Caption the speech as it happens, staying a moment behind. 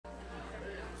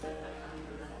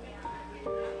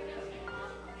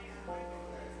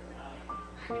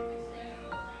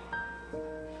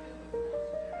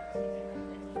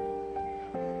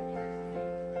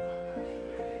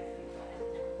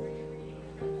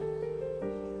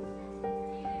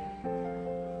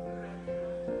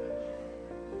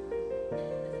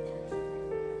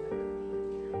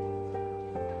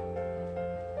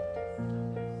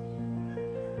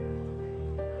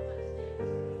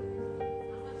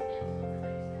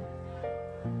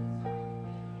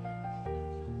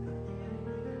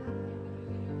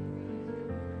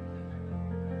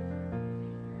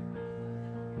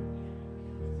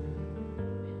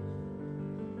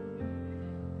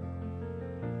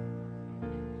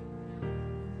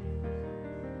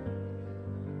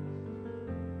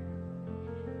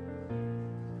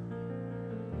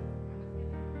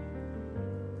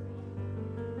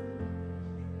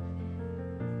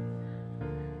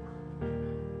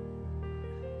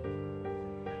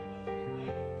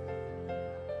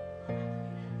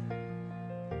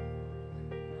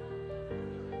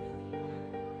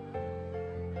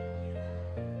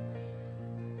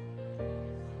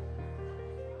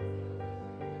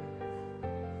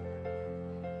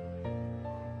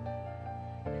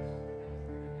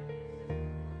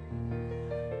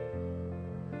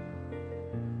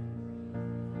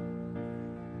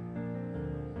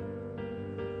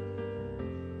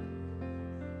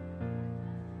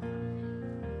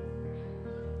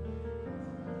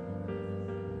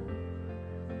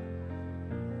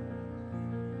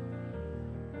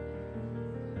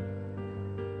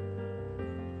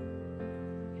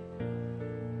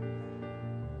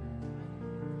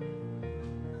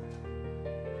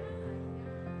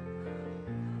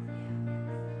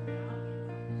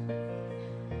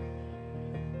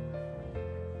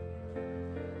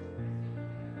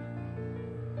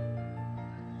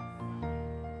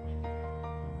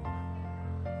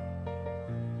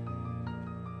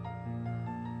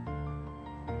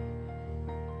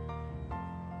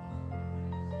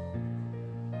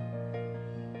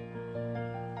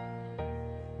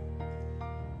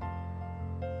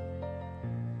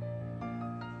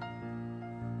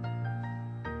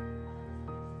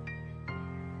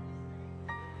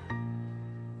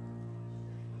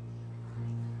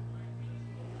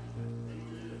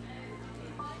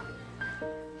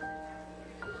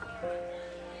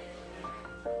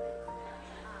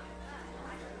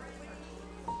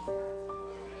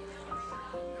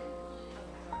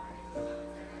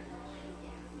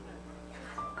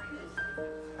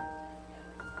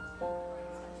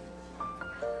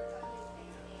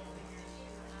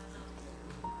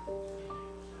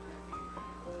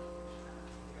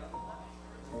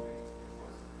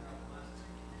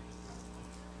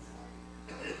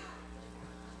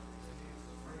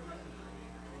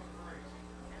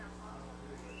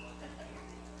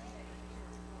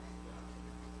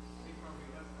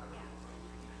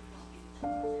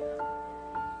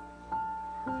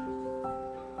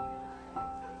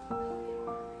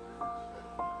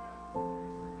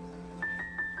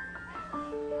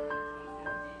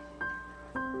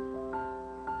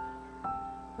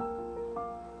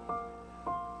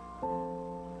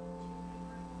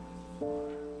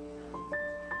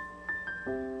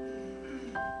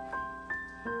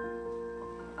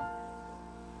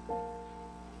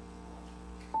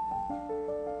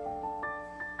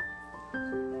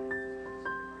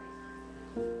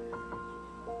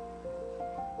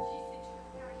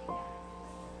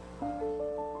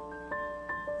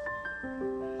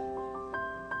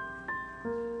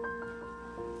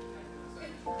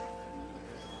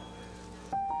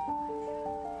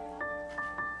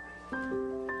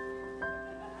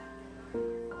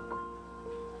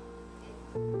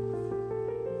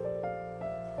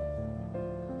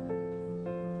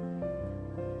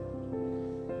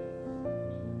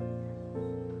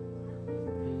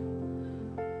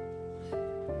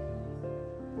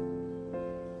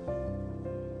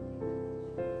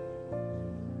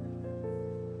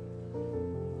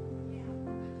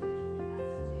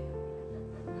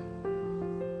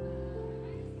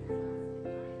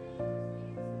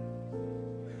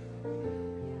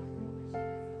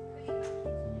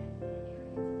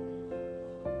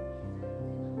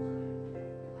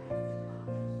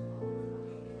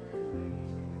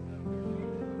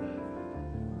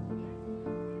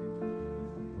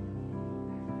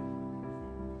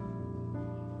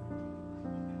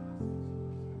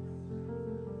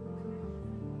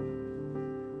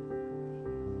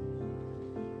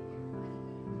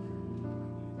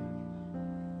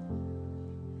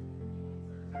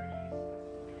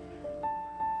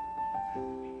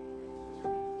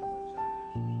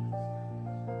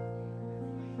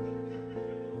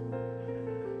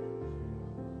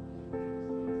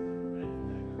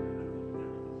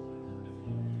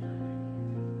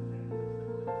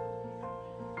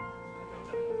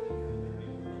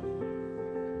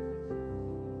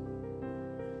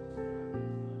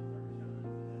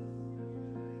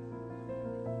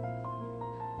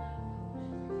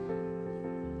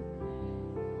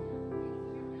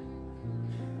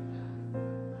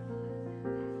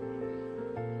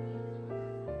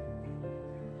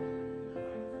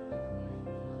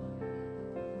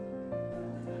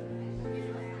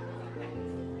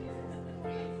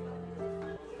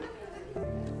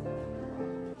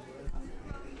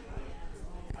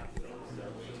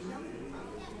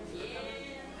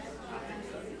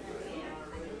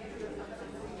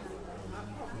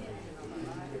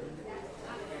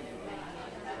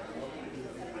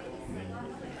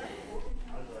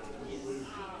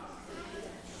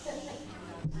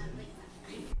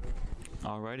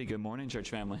Alrighty, good morning, church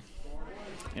family.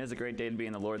 It is a great day to be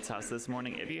in the Lord's house this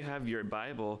morning. If you have your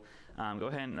Bible, go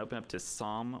ahead and open up to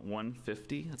Psalm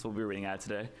 150. That's what we'll be reading out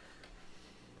today.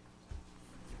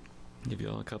 Give you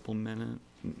all a couple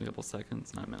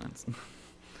seconds, not minutes. All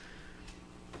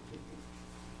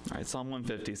right, Psalm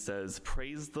 150 says,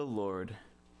 "Praise the Lord,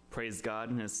 praise God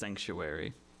in his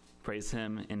sanctuary, praise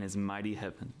him in his mighty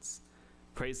heavens,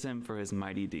 praise him for his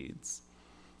mighty deeds.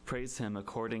 Praise him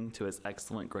according to his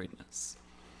excellent greatness.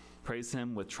 Praise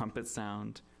him with trumpet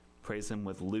sound. Praise him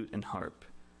with lute and harp.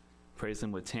 Praise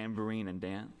him with tambourine and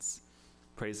dance.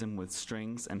 Praise him with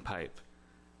strings and pipe.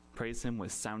 Praise him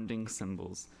with sounding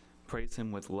cymbals. Praise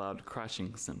him with loud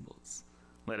crashing cymbals.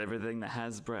 Let everything that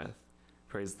has breath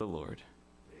praise the Lord.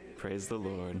 Praise the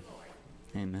Lord.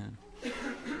 Amen." We're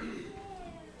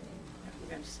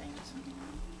going to sing something.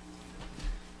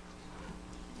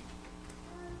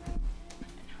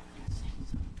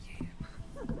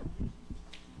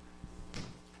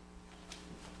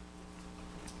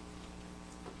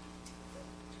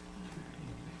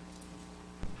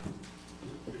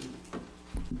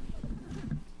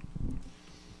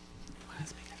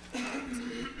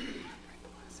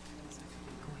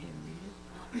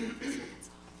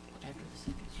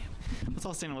 Let's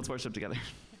all stand and let's worship together.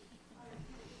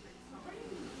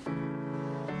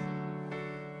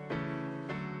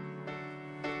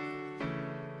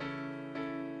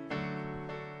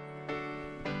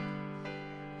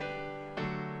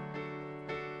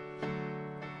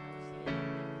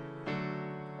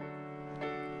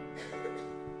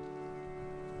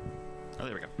 Oh,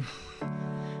 there we go.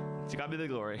 To God be the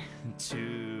glory.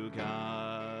 To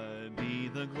God be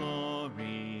the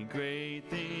glory, great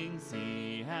things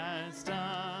he has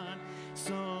done.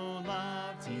 So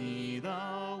loved he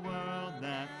the world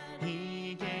that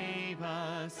he gave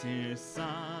us his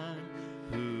Son,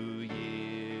 who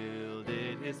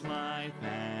yielded his life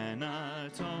an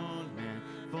atonement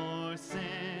for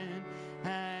sin,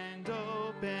 and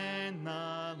opened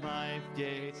the life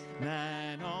gate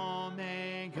that all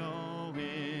may go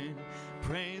in.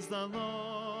 Praise the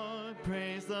Lord,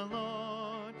 praise the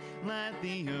Lord, let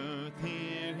the earth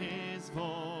hear his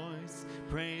voice.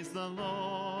 Praise the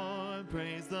Lord,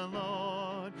 praise the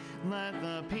Lord, let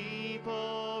the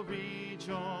people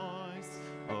rejoice.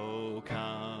 Oh,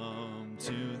 come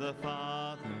to the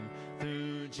Father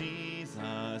through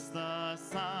Jesus the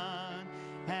Son,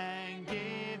 and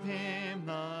give him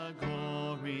the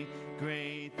glory,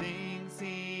 great things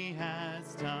he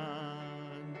has done.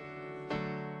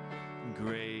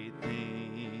 Great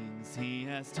things he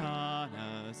has taught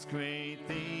us, great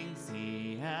things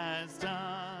he has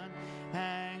done,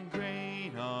 and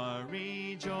great our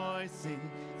rejoicing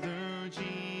through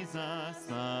Jesus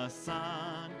the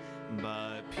Son.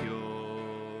 But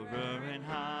purer and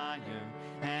higher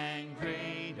and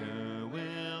greater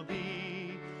will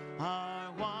be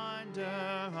our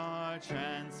wonder, our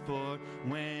transport,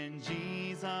 when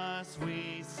Jesus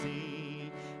we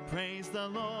see. Praise the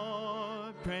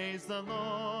Lord, praise the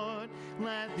Lord,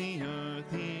 let the earth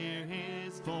hear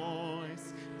his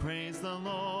voice. Praise the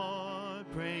Lord,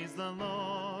 praise the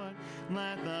Lord,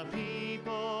 let the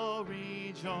people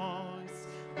rejoice.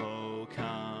 Oh,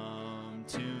 come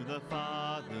to the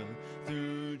Father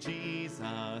through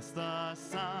Jesus the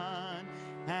Son,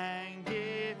 and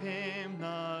give him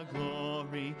the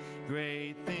glory,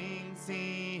 great things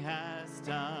he has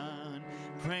done.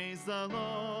 Praise the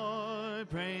Lord,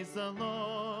 praise the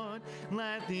Lord,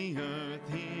 let the earth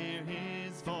hear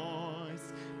his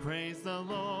voice. Praise the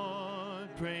Lord,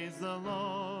 praise the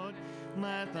Lord,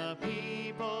 let the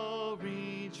people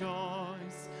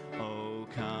rejoice. Oh,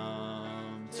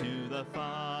 come to the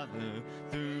Father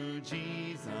through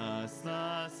Jesus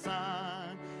the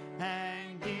Son,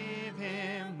 and give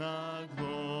him the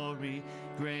glory,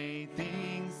 great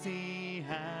things he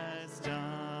has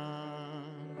done.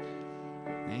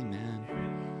 Amen.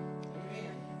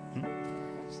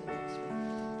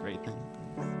 Great things.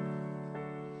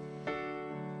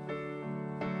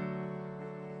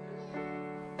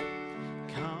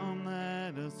 Come,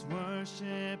 let us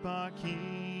worship our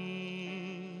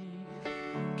King.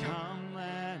 Come,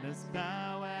 let us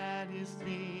bow at his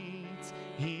feet.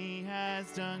 He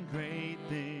has done great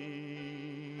things.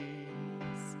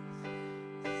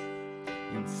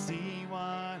 And see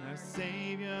what our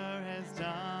Savior has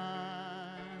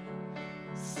done.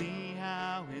 See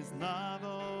how his love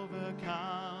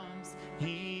overcomes.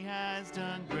 He has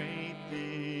done great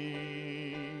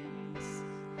things.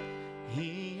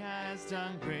 He has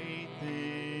done great things.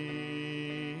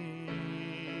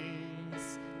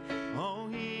 Oh,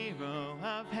 hero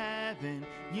of heaven,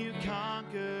 you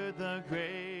conquered the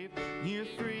grave. You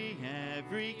free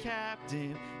every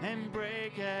captive and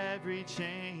break every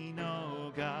chain,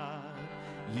 oh God.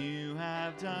 You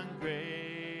have done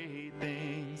great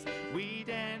things. We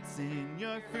dance in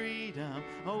your freedom,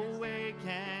 awake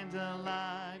and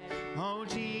alive. Oh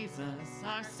Jesus,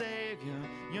 our Savior,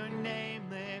 your name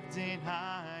lifted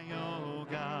high, oh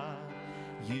God.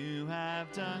 You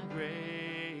have done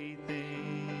great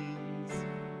things.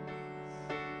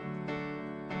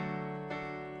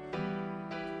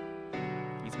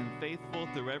 He's been faithful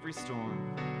through every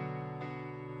storm.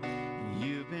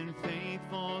 You've been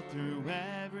faithful through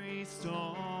every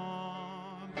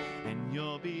storm, and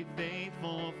you'll be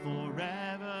faithful forevermore.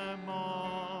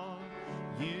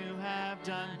 You have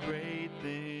done great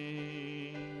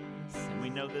things. And we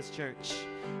know this, church,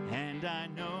 and I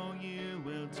know you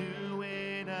will do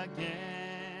it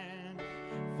again.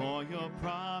 For your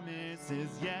promise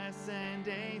is yes and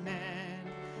amen.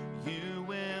 You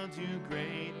will do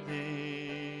great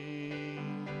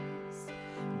things.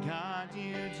 God,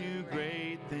 you do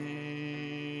great things.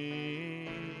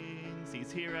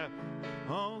 He's hero.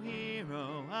 Oh,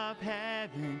 hero of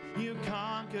heaven, you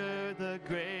conquer the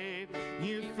grave.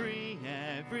 You free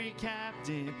every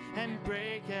captive and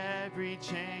break every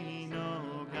chain,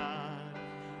 oh God.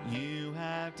 You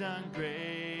have done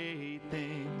great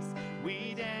things.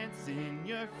 We dance in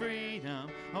your freedom,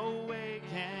 awake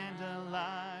and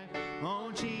alive.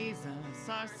 Oh Jesus,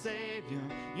 our Savior,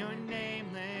 your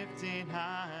name lifted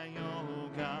high, oh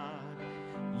God.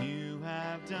 You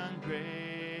have done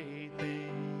great things.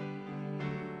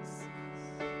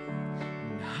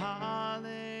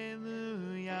 Hallelujah,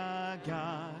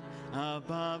 God,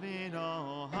 above it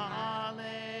all.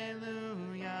 Hallelujah,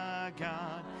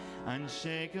 God,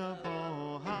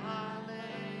 unshakable. Hallelujah,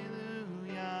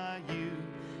 you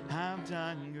have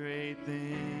done great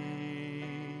things.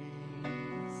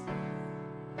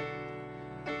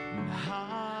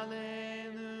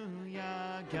 Hallelujah,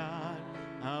 God,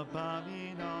 above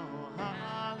it all.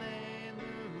 Hallelujah,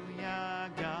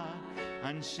 God,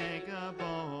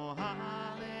 unshakable.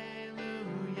 Hallelujah,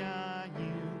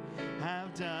 you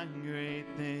have done great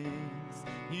things.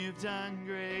 You've done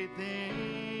great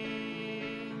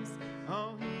things.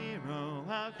 Oh, hero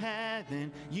of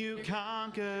heaven, you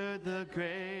conquered the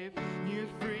grave. You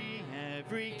free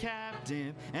every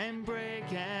captive and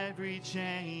break every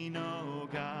chain, oh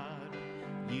God.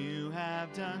 You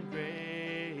have done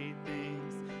great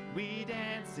things. We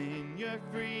dance in your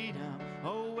freedom,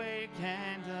 awake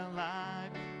and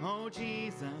alive. Oh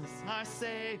Jesus, our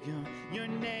Savior, your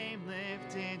name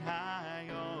lifted high,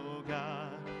 oh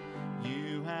God.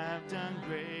 You have done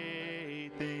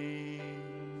great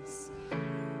things.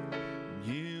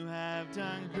 You have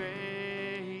done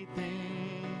great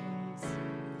things.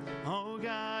 Oh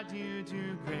God, you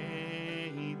do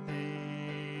great things.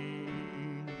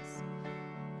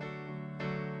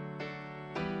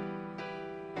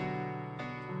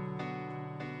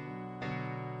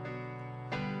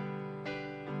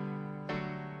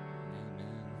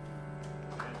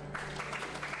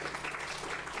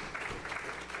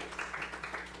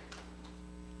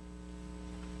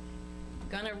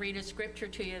 Going to read a scripture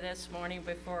to you this morning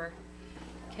before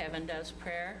Kevin does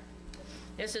prayer.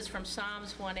 This is from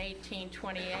Psalms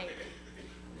 118:28.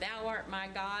 Thou art my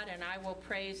God, and I will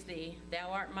praise thee. Thou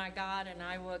art my God, and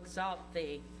I will exalt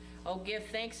thee. O give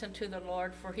thanks unto the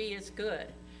Lord, for he is good,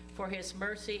 for his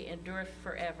mercy endureth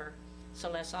forever. So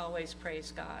let's always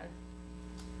praise God.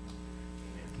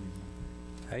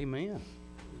 Amen.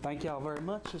 Thank y'all very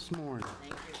much this morning.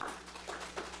 Thank you.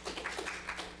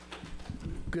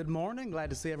 Good morning. Glad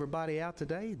to see everybody out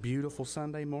today. Beautiful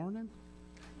Sunday morning.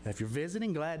 If you're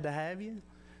visiting, glad to have you.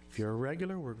 If you're a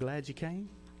regular, we're glad you came.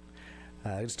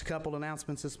 Just a couple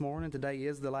announcements this morning. Today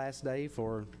is the last day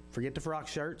for Forget the Frock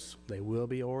shirts. They will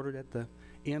be ordered at the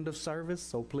end of service,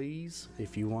 so please,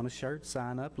 if you want a shirt,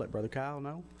 sign up. Let Brother Kyle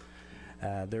know.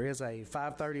 There is a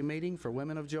 5:30 meeting for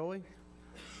Women of Joy.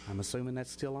 I'm assuming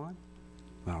that's still on.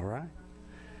 All right.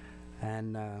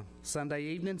 And Sunday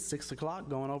evening, 6 o'clock,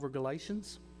 going over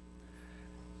Galatians.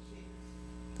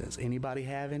 Does anybody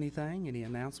have anything? Any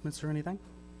announcements or anything?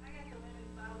 I got the Women's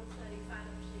Bible Study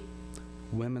sign-up sheet.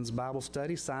 Women's Bible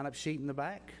Study sign-up sheet in the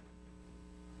back.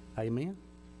 Amen.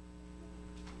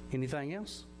 Anything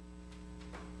else?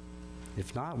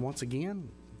 If not, once again,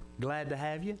 glad to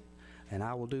have you, and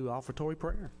I will do offertory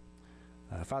prayer.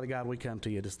 Father God, we come to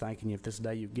you just thanking you for this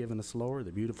day you've given us, Lord,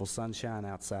 the beautiful sunshine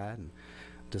outside, and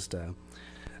just the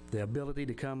ability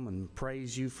to come and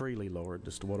praise you freely, Lord.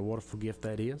 Just what a wonderful gift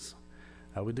that is.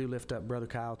 We do lift up Brother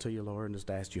Kyle to you, Lord, and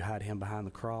just ask you hide him behind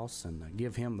the cross and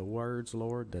give him the words,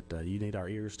 Lord, that you need our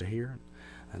ears to hear,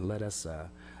 and let us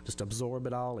just absorb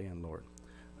it all in, Lord.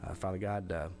 Father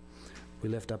God, We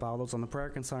lift up all those on the prayer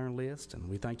concern list, and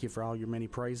we thank you for all your many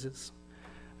praises.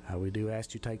 We do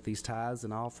ask you to take these tithes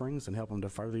and offerings and help them to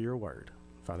further your word.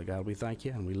 Father God, we thank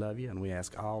you and we love you, and we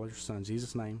ask all in your Son,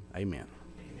 Jesus' name, amen.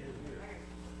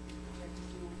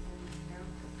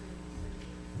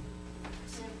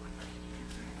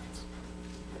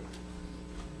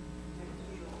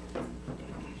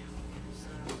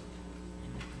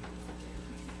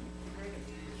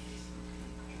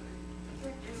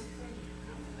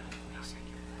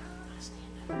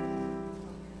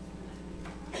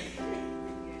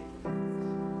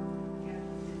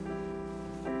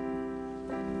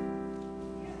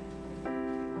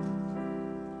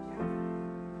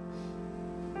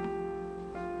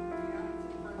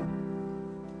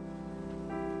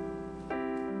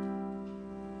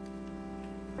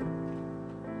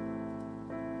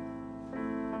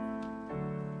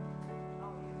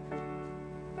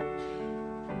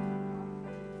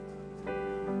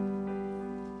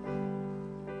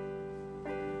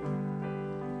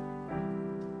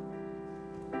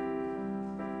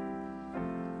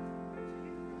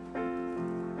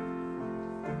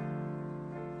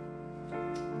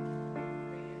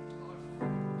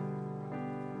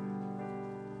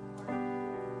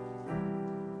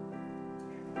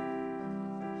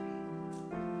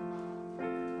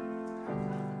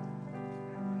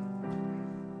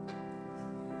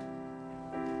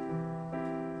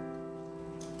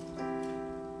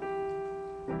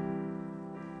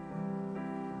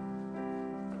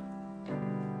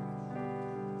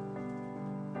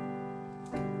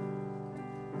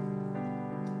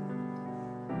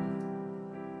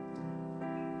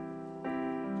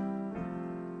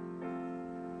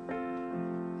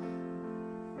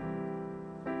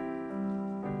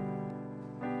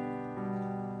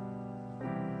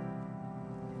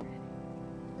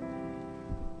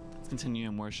 Continue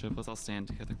in worship. Let's all stand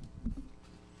together.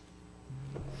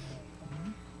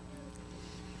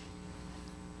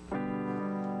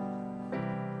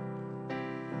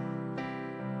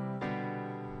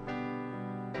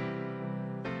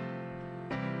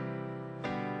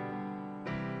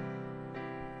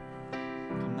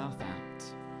 Come thou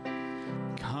fount.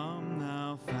 Come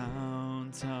thou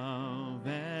fount of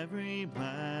every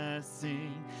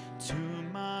blessing, to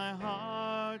my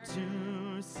heart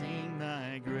to sing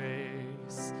thy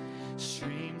grace.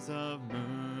 Streams of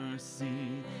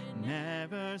mercy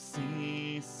never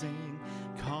ceasing,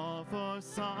 call for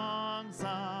songs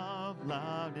of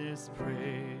loudest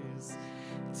praise.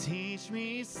 Teach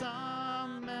me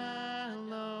some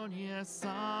melodious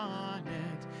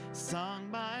sonnet, sung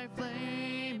by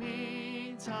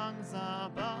flaming tongues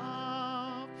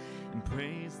above, and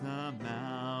praise the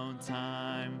mount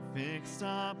I'm fixed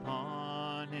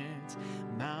upon it,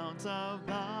 mount of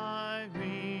thy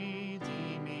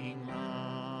redeeming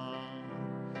love.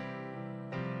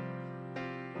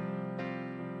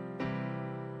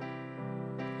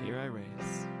 Here I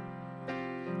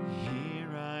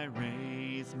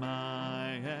raise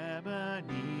my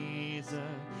Ebenezer,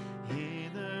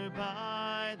 hither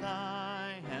by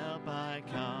thy help I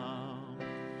come,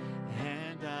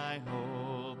 and I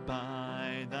hope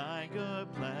by thy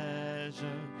good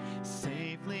pleasure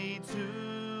safely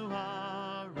to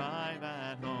arrive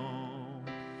at home.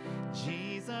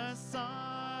 Jesus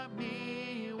saw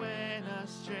me when a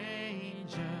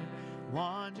stranger,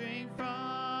 wandering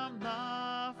from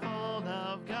the fold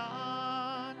of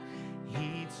God.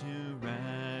 He to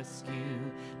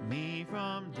rescue me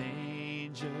from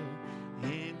danger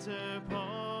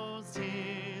interposed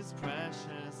his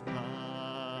precious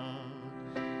blood.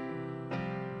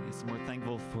 Yes, we're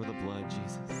thankful for the blood,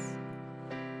 Jesus.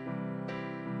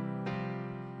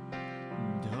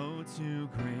 And oh, to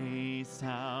grace,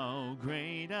 how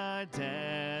great a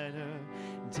debtor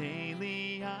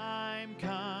daily I'm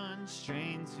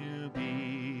constrained to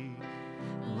be.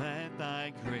 Let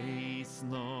thy grace,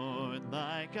 Lord,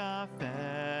 like a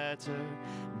fetter,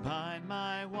 bind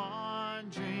my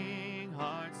wandering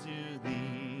heart to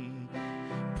thee.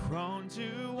 Prone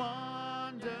to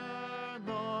wander,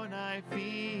 Lord, I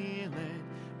feel it,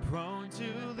 prone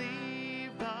to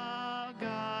leave the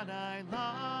God I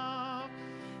love.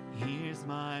 Here's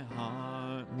my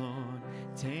heart, Lord,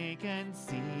 take and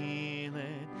seal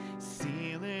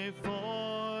it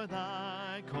for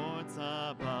thy courts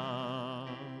above.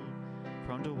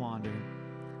 Prone to wander,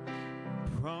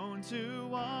 prone to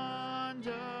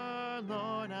wander,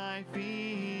 Lord, I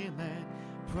feel it,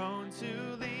 prone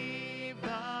to leave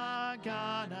the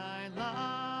God I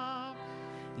love.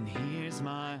 And here's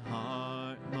my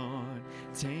heart, Lord,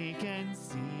 take and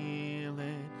seal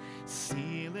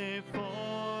it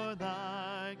for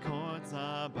thy courts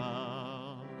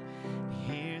above.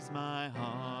 Here's my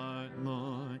heart, Lord,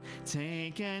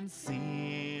 Take and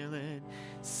seal it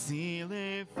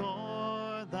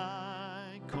for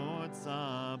thy courts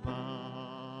above.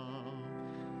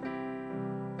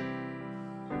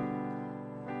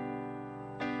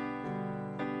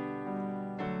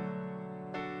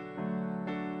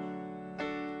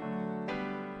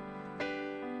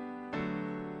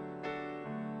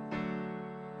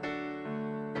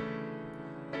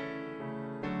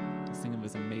 Sing of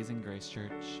His amazing grace,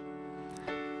 church.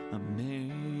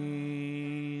 Amazing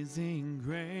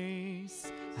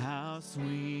grace, how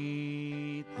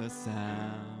sweet the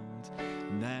sound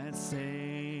that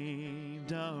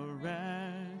saved a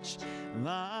wretch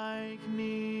like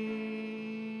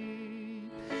me.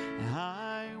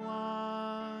 I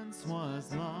once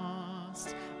was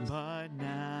lost, but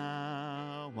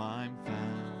now I'm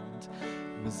found.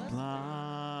 Was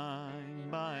blind,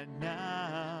 but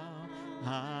now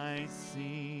I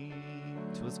see.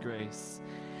 'Twas grace.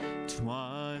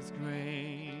 'Twas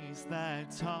grace that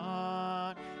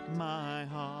taught my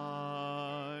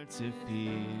heart to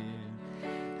fear,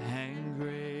 and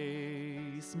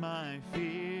grace my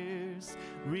fears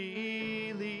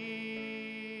relieved.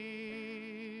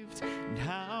 And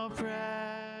how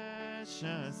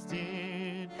precious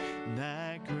did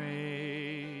that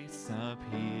grace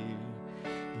appear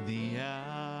the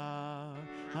hour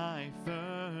I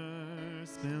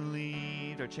first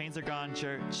believed. Our chains are gone,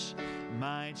 church.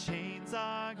 My chains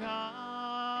are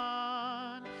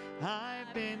gone.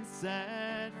 I've been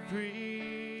set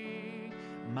free.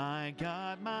 My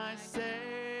God, my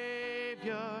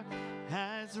Savior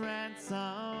has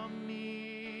ransomed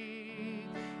me.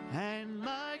 And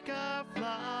like a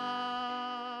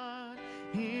flood,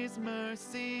 His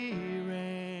mercy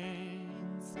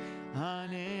reigns.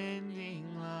 Unending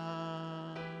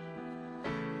love,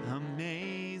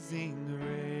 amazing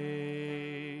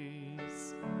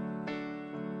grace.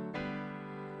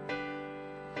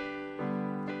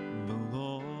 The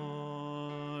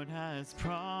Lord has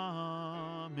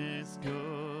promised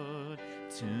good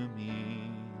to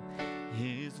me.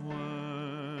 His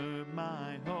word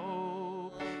my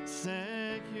hope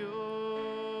secures.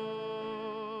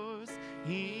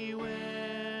 He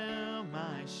will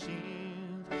my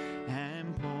shield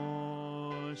and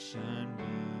portion be,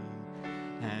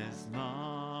 as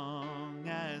long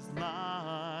as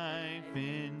life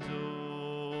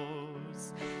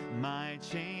endures. My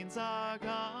chains are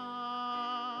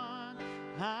gone,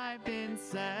 I've been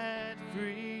set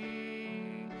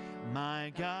free.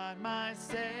 My God, my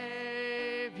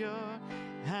Savior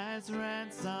has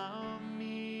ransomed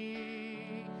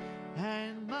me.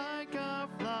 And like a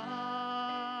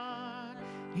flood,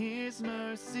 His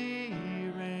mercy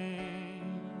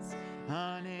reigns.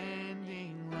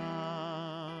 Unending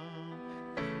love,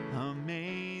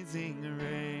 amazing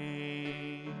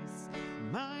grace.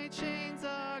 My chains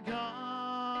are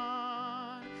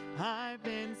gone, I've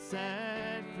been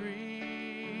set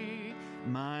free.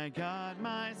 My God,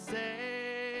 my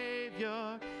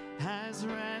Savior has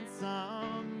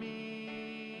ransomed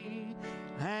me.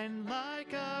 And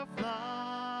like a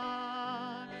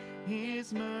flood,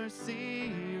 His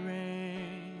mercy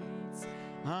reigns.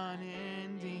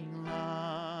 Unending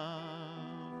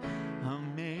love,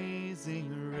 amazing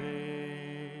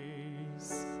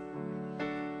grace.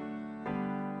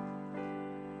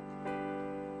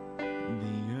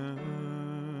 The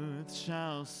earth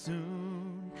shall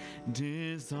soon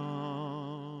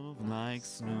dissolve like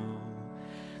snow.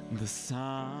 The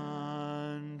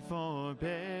sun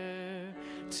forbear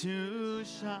to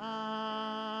shine,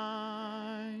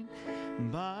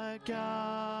 but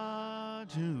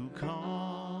God who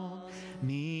called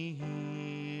me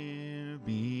here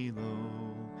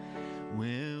below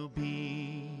will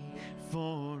be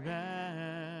forever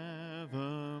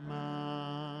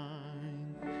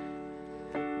mine,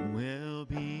 will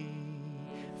be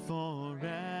forever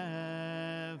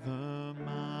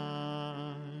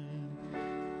mine.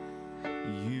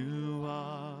 You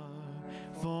are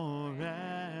forever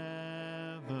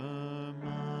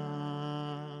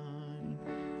mine.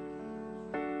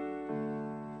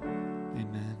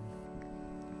 Amen.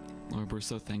 Lord, we're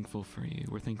so thankful for you.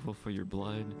 We're thankful for your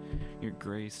blood, your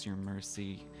grace, your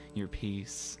mercy, your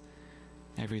peace,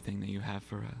 everything that you have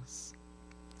for us.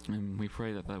 And we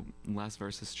pray that the last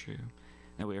verse is true,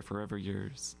 that we are forever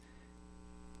yours,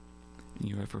 and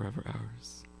you are forever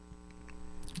ours.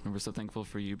 And we're so thankful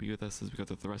for you. Be with us as we go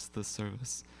through the rest of this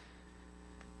service.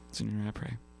 It's in your name I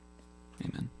pray.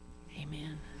 Amen.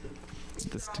 Amen. It's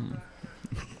this time.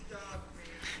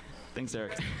 Thanks,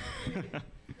 Eric.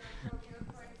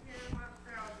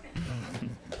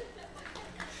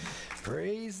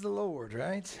 Praise the Lord,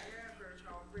 right?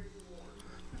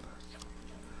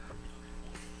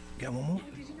 Got one more?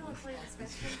 Did you know I played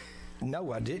this special?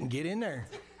 No, I didn't. Get in there.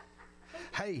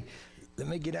 Hey, let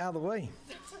me get out of the way.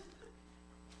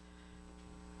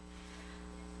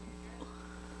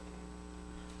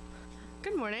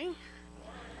 Good morning.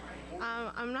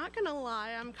 I'm not gonna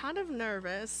lie, I'm kind of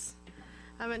nervous.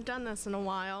 I haven't done this in a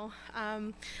while.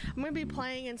 I'm gonna be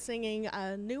playing and singing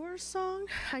a newer song.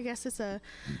 I guess it's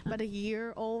about a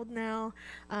year old now.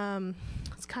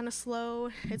 It's kind of slow.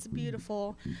 It's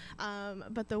beautiful,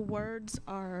 but the words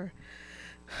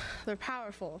they're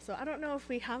powerful. So I don't know if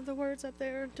we have the words up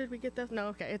there. Did we get those? No.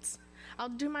 Okay. I'll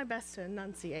do my best to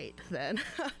enunciate then.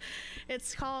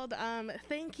 It's called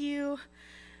 "Thank You,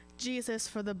 Jesus,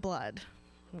 for the Blood."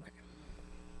 Okay.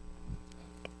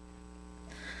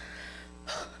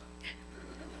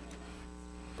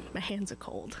 My hands are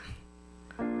cold.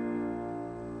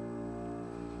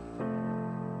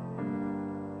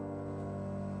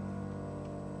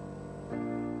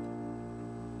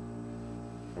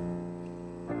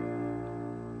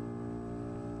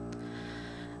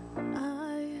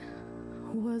 I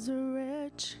was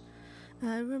rich.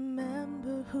 I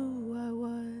remember who I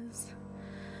was.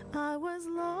 I was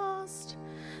lost.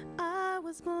 I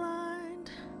was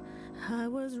blind. I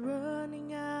was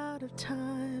running out of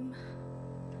time.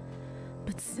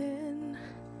 But sin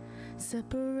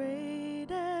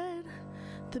separated.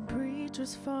 The breach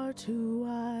was far too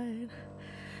wide.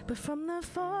 But from the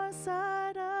far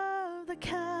side of the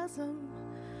chasm,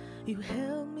 you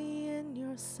held me in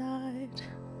your sight.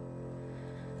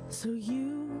 So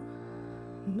you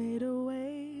made a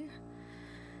way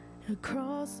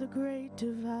across the great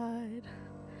divide,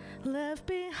 left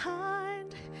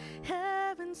behind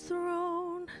heaven's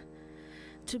throne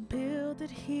to build it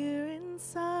here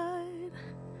inside.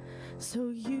 So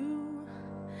you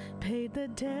paid the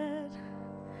debt,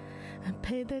 I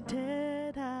paid the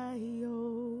debt I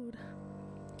owed,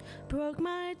 broke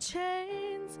my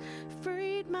chains,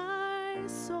 freed my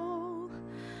soul.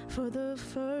 For the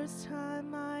first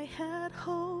time I had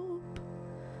hope.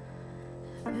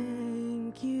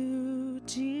 Thank you,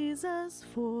 Jesus,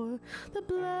 for the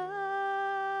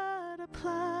blood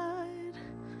applied.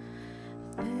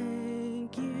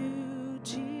 Thank you,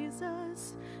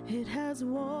 Jesus, it has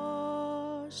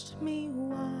washed me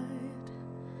white.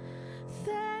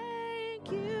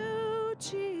 Thank you,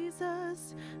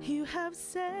 Jesus, you have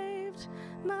saved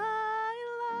my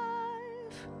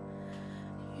life.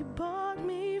 You brought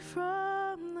me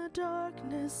from the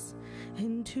darkness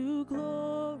into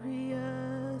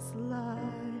glorious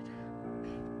light.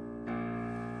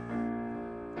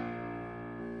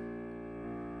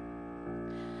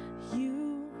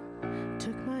 You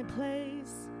took my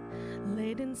place,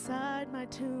 laid inside my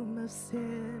tomb of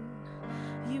sin.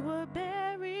 You were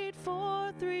buried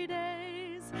for 3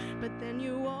 days, but then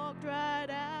you walked right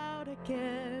out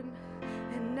again.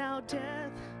 And now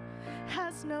death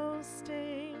has no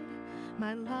sting,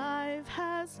 my life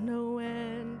has no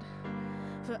end.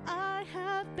 For I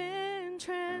have been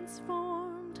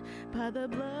transformed by the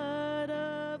blood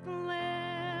of the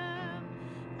Lamb.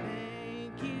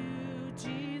 Thank you,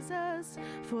 Jesus,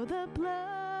 for the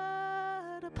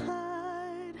blood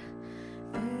applied.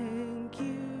 Thank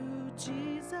you,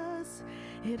 Jesus,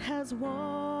 it has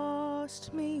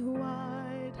washed me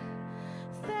white.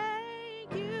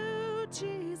 Thank you,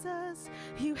 Jesus,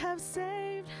 you have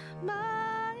saved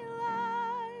my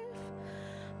life,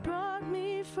 brought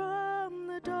me from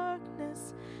the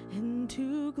darkness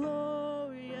into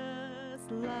glorious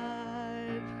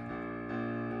light.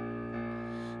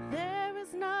 There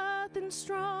is nothing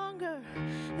stronger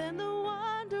than the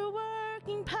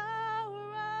wonder-working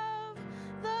power of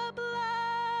the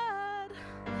blood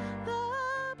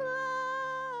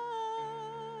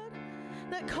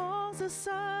that calls us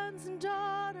sons and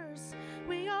daughters.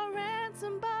 We are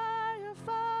ransomed by our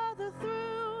Father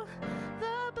through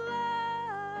the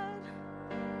blood.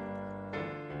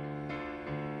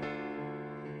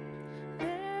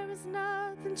 There is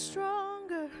nothing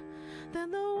stronger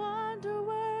than the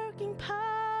wonder-working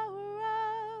power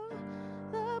of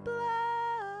the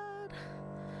blood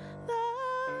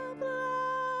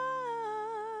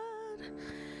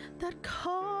that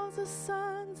calls us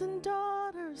sons and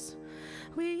daughters.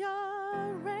 We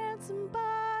are ransomed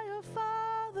by our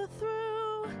Father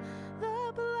through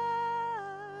the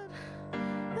blood.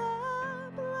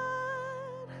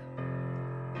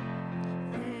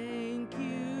 Thank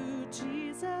you,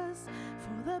 Jesus,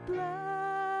 for the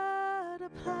blood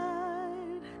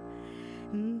applied.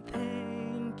 And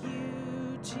thank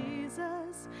you,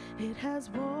 Jesus, it has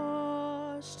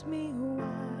washed me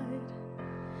white.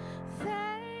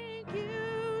 Thank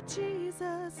you,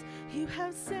 Jesus, you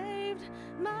have saved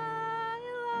my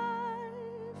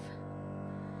life,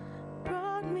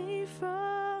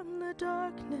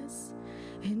 darkness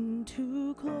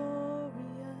into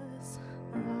glorious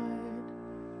light.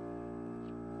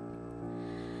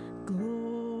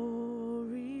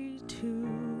 Glory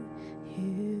to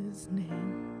his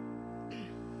name.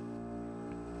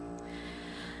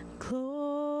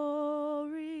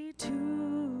 Glory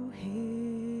to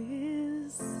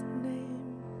his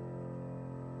name.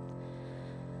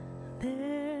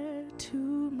 There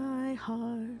to my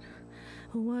heart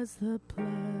was the blood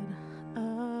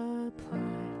applied,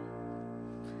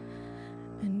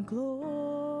 and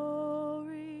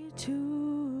glory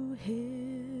to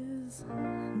his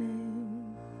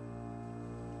name.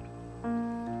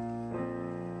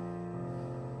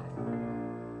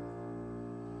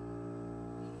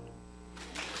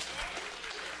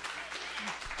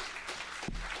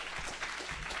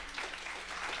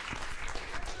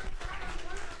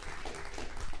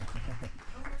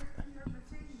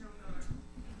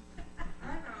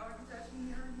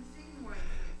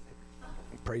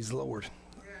 Praise the Lord.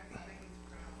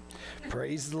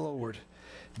 Praise the Lord.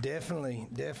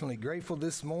 Definitely grateful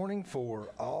this morning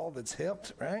for all that's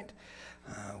helped, right?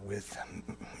 With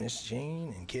Miss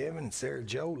Jean and Kevin and Sarah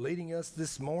Joe leading us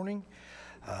this morning.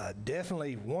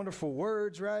 Definitely wonderful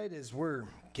words, right? As we're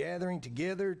gathering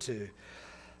together to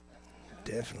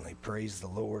definitely praise the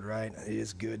Lord, right? It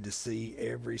is good to see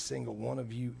every single one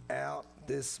of you out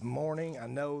this morning. I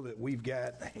know that we've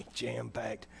got a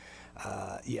jam-packed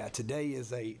today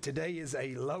is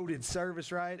a loaded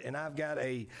service, right? And I've got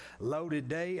a loaded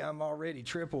day. I'm already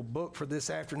triple booked for this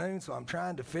afternoon, so I'm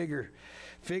trying to figure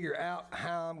out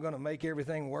how I'm going to make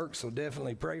everything work. So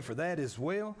definitely pray for that as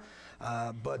well.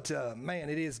 But man,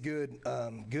 it is good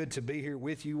to be here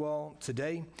with you all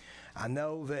today. I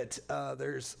know that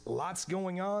there's lots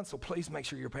going on, so please make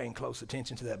sure you're paying close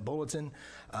attention to that bulletin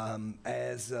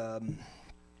as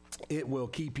it will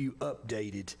keep you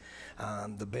updated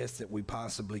the best that we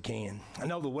possibly can. I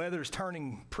know the weather's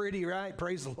turning pretty, right?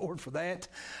 Praise the Lord for that.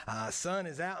 Sun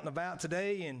is out and about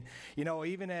today, and you know,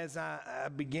 even as I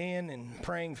began and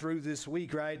praying through this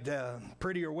week, right,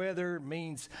 prettier weather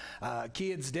means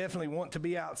kids definitely want to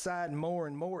be outside more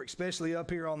and more, especially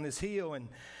up here on this hill. And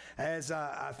as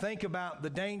I think about the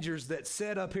dangers that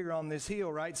set up here on this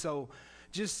hill, right, so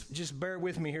just bear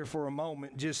with me here for a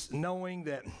moment, just knowing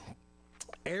that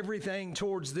everything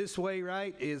towards this way,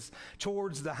 right, is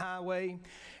towards the highway.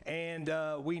 And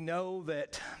we know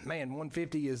that, man,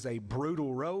 150 is a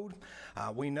brutal road.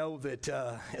 We know that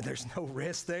there's no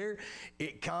rest there.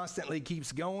 It constantly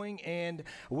keeps going. And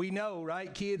we know,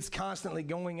 right, kids constantly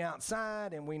going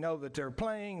outside. And we know that they're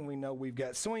playing. And we know we've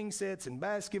got swing sets and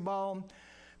basketball.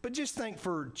 But just think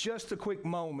for just a quick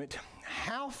moment,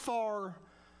 how far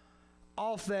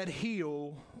off that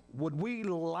hill would we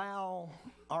allow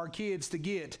our kids to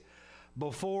get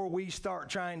before we start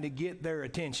trying to get their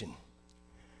attention?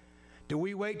 Do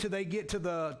we wait till they get to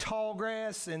the tall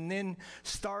grass and then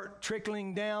start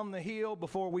trickling down the hill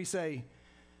before we say,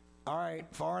 all right,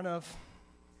 far enough?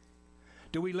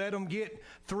 Do we let them get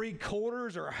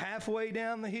 3/4 or halfway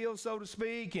down the hill, so to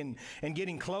speak, and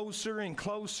getting closer and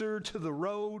closer to the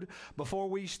road before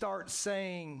we start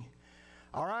saying,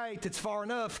 all right, it's far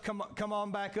enough, come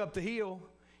on back up the hill?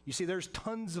 You see, there's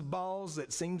tons of balls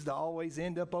that seems to always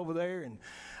end up over there, and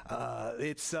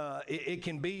it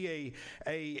can be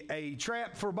a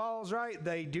trap for balls, right?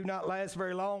 They do not last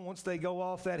very long once they go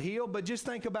off that hill. But just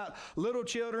think about little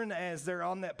children as they're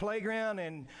on that playground,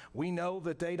 and we know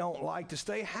that they don't like to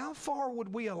stay. How far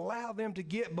would we allow them to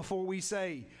get before we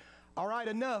say, all right,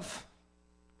 enough?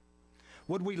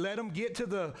 Would we let them get to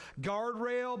the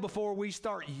guardrail before we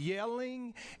start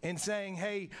yelling and saying,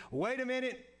 hey, wait a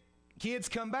minute, kids,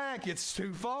 come back, it's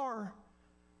too far?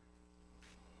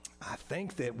 I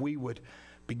think that we would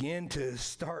begin to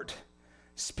start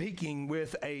speaking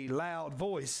with a loud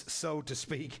voice, so to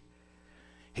speak,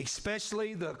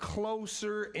 especially the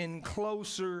closer and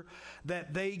closer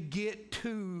that they get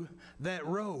to that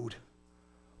road.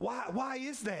 Why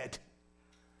is that?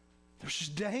 There's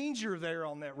danger there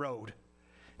on that road.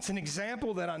 It's an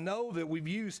example that I know that we've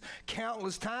used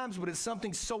countless times, but it's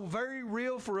something so very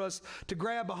real for us to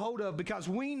grab a hold of, because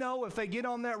we know if they get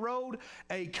on that road,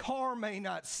 a car may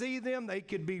not see them. They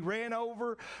could be ran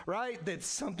over, right? That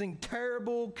something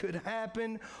terrible could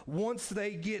happen once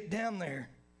they get down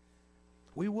there.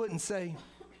 We wouldn't say,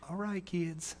 all right,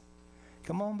 kids,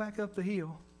 come on back up the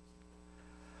hill.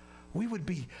 We would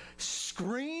be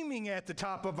screaming at the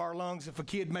top of our lungs if a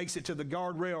kid makes it to the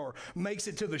guardrail or makes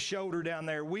it to the shoulder down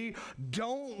there. We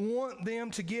don't want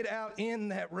them to get out in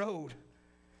that road.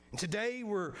 And today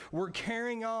we're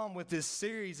carrying on with this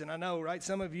series, and I know, right,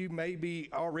 some of you may be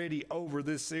already over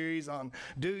this series on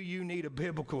do you need a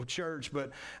biblical church,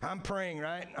 but I'm praying,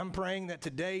 right? I'm praying that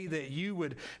today that you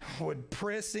would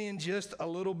press in just a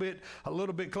little bit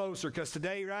closer, because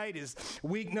today, right, is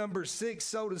week number 6,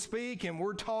 so to speak, and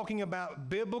we're talking about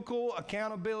biblical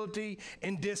accountability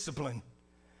and discipline.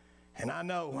 And I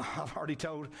know I've already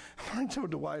told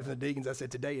the wife and the deacons, I said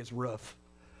today is rough.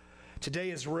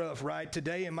 Today is rough, right?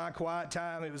 Today in my quiet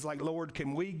time, it was like, Lord,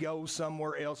 can we go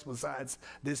somewhere else besides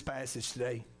this passage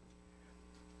today?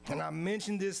 And I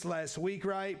mentioned this last week,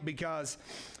 right? Because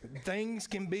things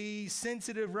can be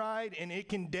sensitive, right? And it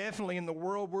can definitely, in the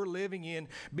world we're living in,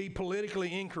 be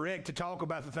politically incorrect to talk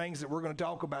about the things that we're going to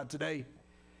talk about today.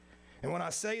 And when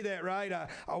I say that, right,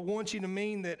 I want you to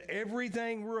mean that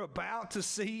everything we're about to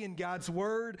see in God's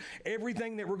Word,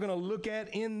 everything that we're going to look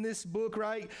at in this book,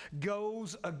 right,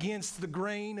 goes against the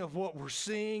grain of what we're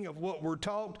seeing, of what we're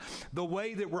taught, the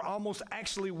way that we're almost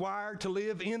actually wired to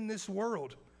live in this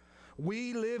world.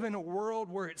 We live in a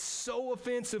world where it's so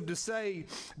offensive to say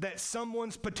that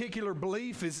someone's particular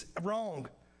belief is wrong.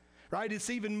 Right?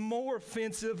 It's even more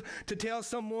offensive to tell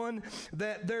someone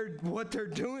that what they're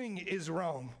doing is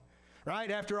wrong.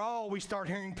 Right? After all, we start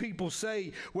hearing people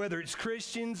say, whether it's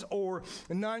Christians or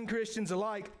non-Christians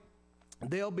alike,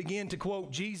 they'll begin to quote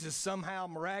Jesus somehow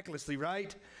miraculously,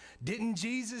 right? Didn't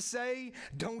Jesus say,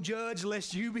 don't judge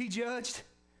lest you be judged?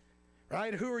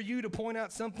 Right? Who are you to point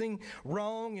out something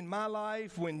wrong in my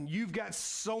life when you've got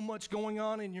so much going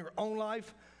on in your own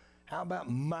life? How about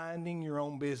minding your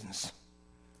own business?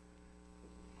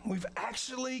 We've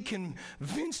actually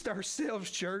convinced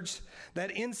ourselves, church, that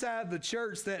inside the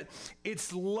church that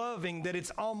it's loving, that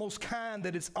it's almost kind,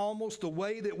 that it's almost the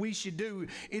way that we should do.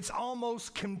 It's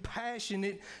almost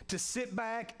compassionate to sit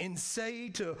back and say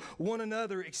to one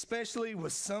another, especially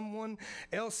with someone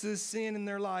else's sin in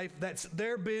their life, that's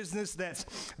their business, that's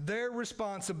their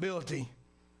responsibility.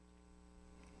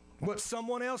 What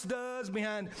someone else does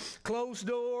behind closed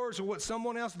doors or what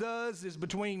someone else does is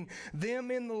between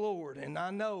them and the Lord. And I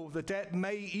know that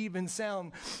may even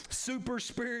sound super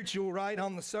spiritual, right,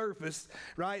 on the surface,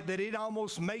 right, that it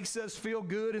almost makes us feel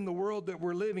good in the world that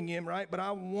we're living in, right? But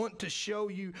I want to show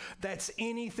you that's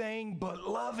anything but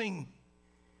loving.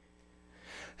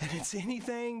 And it's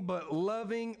anything but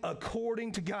loving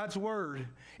according to God's Word.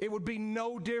 It would be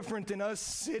no different than us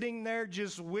sitting there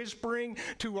just whispering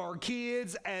to our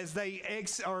kids as they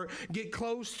get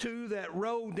close to that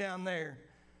road down there.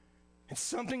 It's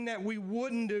something that we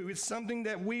wouldn't do. It's something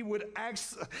that we would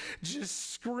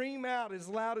just scream out as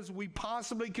loud as we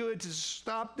possibly could to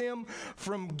stop them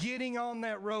from getting on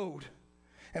that road.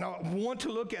 And I want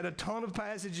to look at a ton of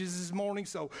passages this morning,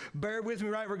 so bear with me,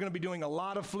 right? We're going to be doing a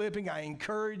lot of flipping. I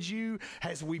encourage you,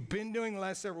 as we've been doing the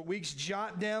last several weeks,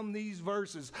 jot down these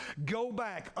verses. Go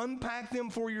back, unpack them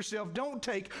for yourself. Don't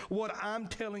take what I'm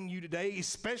telling you today,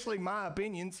 especially my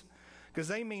opinions, because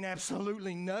they mean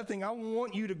absolutely nothing. I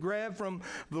want you to grab from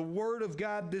the Word of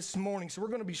God this morning. So we're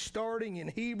going to be starting in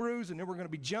Hebrews, and then we're going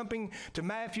to be jumping to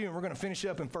Matthew, and we're going to finish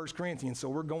up in 1 Corinthians. So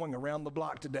we're going around the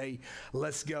block today.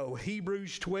 Let's go.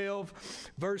 Hebrews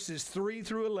 12, verses 3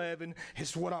 through 11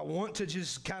 is what I want to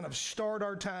just kind of start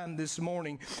our time this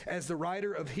morning, as the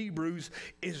writer of Hebrews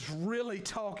is really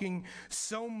talking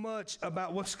so much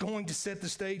about what's going to set the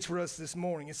stage for us this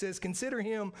morning. It says, "Consider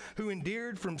him who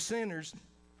endured from sinners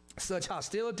such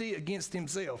hostility against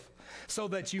himself, so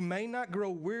that you may not grow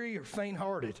weary or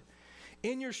faint-hearted.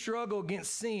 In your struggle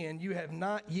against sin, you have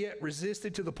not yet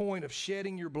resisted to the point of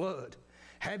shedding your blood.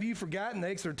 Have you forgotten the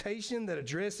exhortation that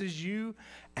addresses you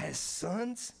as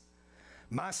sons?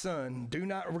 My son, do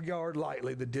not regard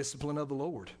lightly the discipline of the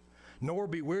Lord, nor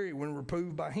be weary when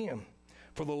reproved by him.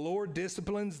 For the Lord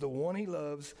disciplines the one he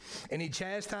loves, and he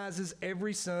chastises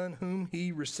every son whom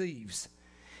he receives.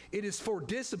 It is for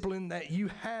discipline that you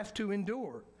have to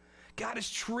endure. God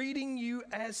is treating you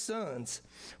as sons.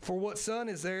 For what son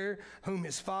is there whom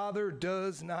his father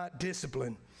does not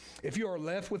discipline? If you are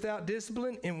left without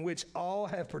discipline, in which all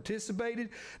have participated,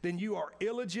 then you are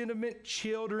illegitimate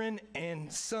children and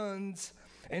sons,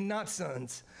 and not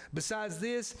sons. Besides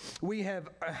this, we have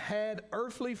had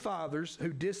earthly fathers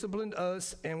who disciplined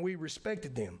us, and we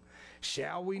respected them.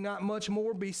 Shall we not much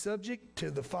more be subject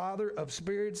to the Father of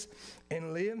spirits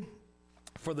and live?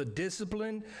 For they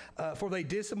disciplined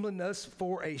us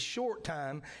for a short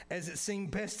time, as it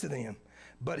seemed best to them.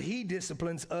 But he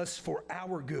disciplines us for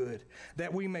our good,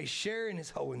 that we may share in his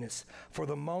holiness. For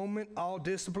the moment, all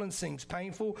discipline seems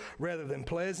painful rather than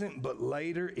pleasant, but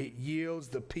later it yields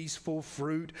the peaceful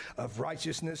fruit of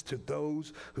righteousness to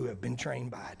those who have been trained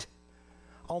by it.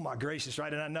 Oh my gracious,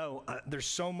 right? And I know there's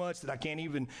so much that I can't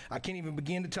even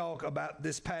begin to talk about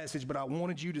this passage, but I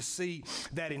wanted you to see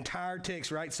that entire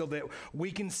text, right? So that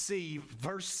we can see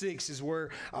verse 6 is where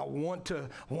I want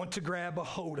to grab a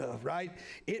hold of, right?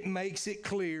 It makes it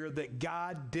clear that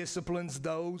God disciplines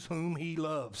those whom he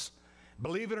loves.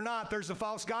 Believe it or not, there's a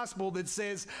false gospel that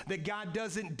says that God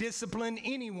doesn't discipline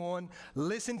anyone.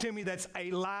 Listen to me, that's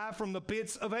a lie from the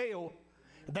pits of hell.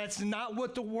 That's not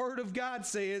what the Word of God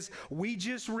says. We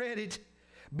just read it.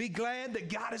 Be glad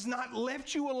that God has not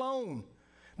left you alone.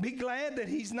 Be glad that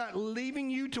he's not leaving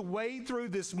you to wade through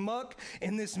this muck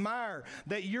and this mire,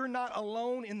 that you're not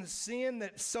alone in the sin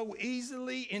that so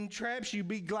easily entraps you.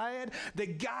 Be glad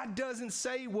that God doesn't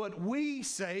say what we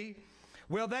say.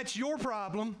 Well, that's your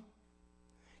problem.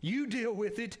 You deal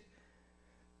with it.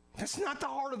 That's not the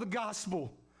heart of the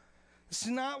gospel. It's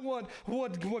not what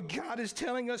God is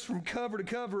telling us from cover to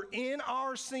cover. In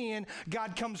our sin,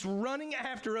 God comes running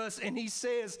after us and he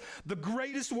says the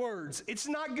greatest words. It's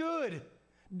not good.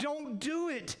 Don't do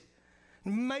it.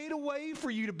 I've made a way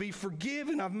for you to be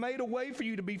forgiven. I've made a way for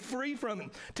you to be free from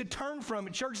it, to turn from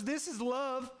it. Church, this is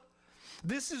love.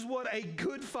 This is what a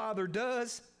good father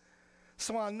does.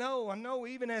 So I know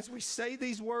even as we say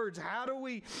these words, how do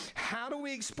we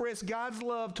express God's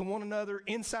love to one another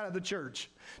inside of the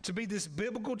church? To be this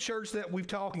biblical church that we're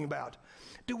talking about.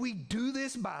 Do we do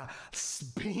this by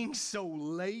being so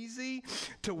lazy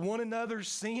to one another's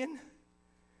sin?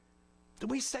 Do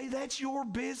we say that's your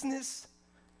business?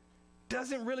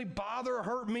 Doesn't really bother or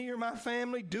hurt me or my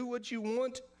family. Do what you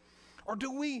want. Or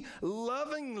do we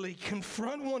lovingly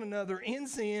confront one another in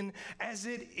sin as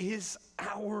it is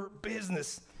our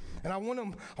business? And I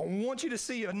want you to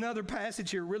see another passage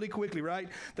here really quickly, right?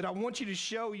 That I want you to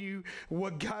show you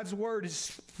what God's word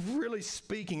is really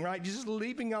speaking, right? Just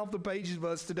leaping off the pages of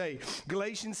us today.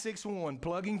 Galatians 6:1,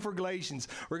 plugging for Galatians.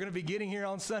 We're going to be getting here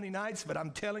on Sunday nights, but I'm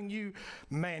telling you,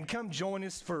 man, come join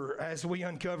us as we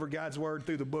uncover God's word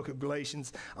through the book of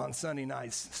Galatians on Sunday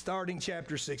nights. Starting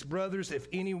chapter 6. Brothers, if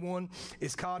anyone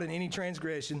is caught in any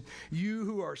transgression, you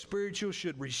who are spiritual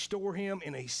should restore him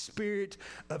in a spirit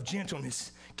of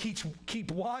gentleness.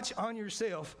 Keep watch on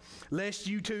yourself, lest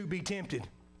you too be tempted.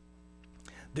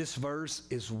 This verse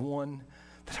is one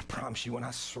that I promise you, when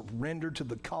I surrendered to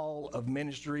the call of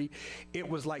ministry, it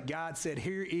was like God said,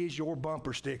 here is your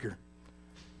bumper sticker.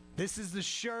 This is the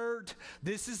shirt.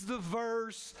 This is the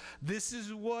verse. This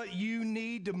is what you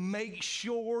need to make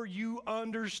sure you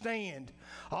understand.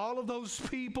 All of those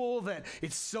people that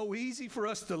it's so easy for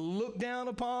us to look down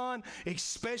upon,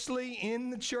 especially in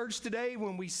the church today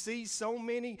when we see so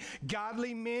many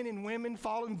godly men and women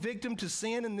falling victim to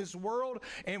sin in this world,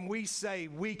 and we say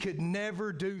we could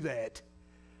never do that.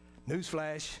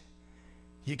 Newsflash,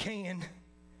 you can.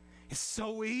 It's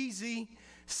so easy.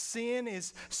 Sin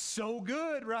is so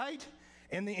good, right?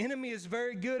 And the enemy is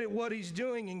very good at what he's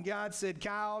doing. And God said,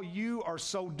 Kyle, you are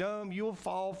so dumb. You'll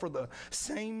fall for the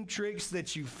same tricks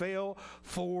that you fell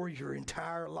for your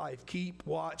entire life. Keep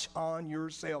watch on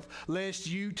yourself, lest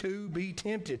you too be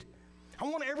tempted. I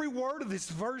want every word of this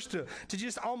verse to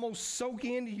just almost soak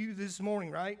into you this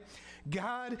morning, right?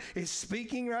 God is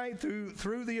speaking right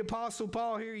through the Apostle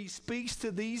Paul here. He speaks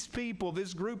to these people,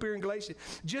 this group here in Galatia,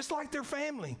 just like their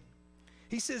family.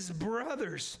 He says,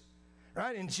 brothers,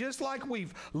 right? And just like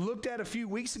we've looked at a few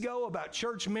weeks ago about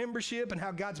church membership and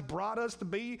how God's brought us to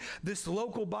be this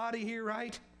local body here,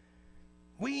 right?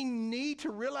 We need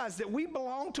to realize that we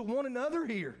belong to one another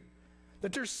here.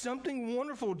 That there's something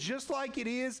wonderful, just like it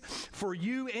is for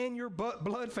you and your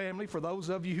blood family, for those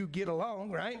of you who get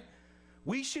along, right?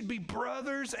 We should be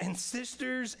brothers and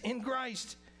sisters in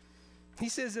Christ. He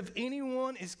says, if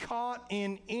anyone is caught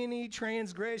in any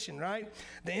transgression, right?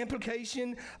 The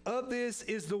implication of this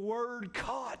is the word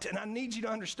caught. And I need you to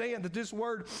understand that this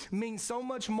word means so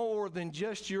much more than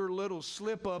just your little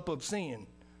slip up of sin.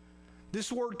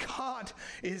 This word caught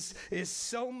is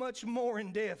so much more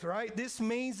in depth, right? This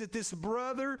means that this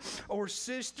brother or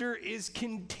sister is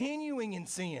continuing in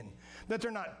sin, that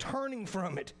they're not turning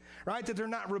from it, right? That they're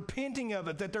not repenting of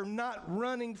it, that they're not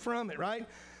running from it, right?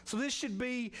 So this should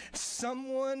be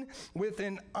someone with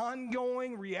an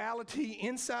ongoing reality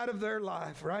inside of their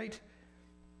life, right?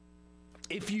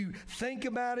 If you think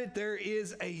about it, there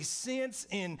is a sense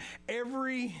in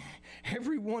every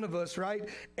one of us, right?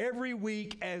 Every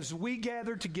week as we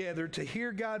gather together to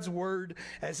hear God's word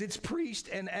as it's preached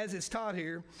and as it's taught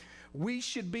here, we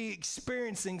should be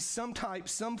experiencing some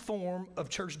form of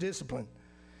church discipline.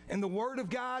 And the Word of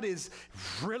God is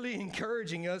really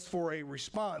encouraging us for a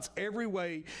response every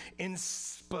way in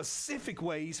specific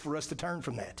ways for us to turn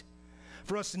from that.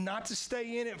 For us not to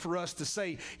stay in it, for us to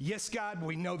say, yes, God,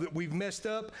 we know that we've messed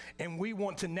up and we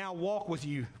want to now walk with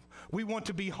you. We want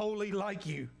to be holy like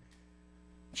you.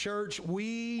 Church,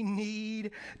 we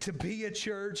need to be a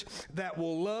church that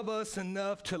will love us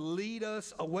enough to lead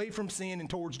us away from sin and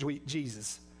towards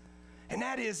Jesus. And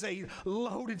that is a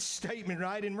loaded statement,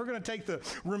 right? And we're going to take the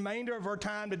remainder of our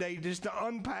time today just to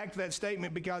unpack that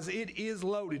statement because it is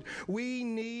loaded. We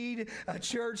need a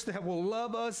church that will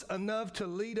love us enough to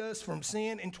lead us from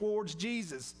sin and towards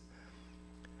Jesus.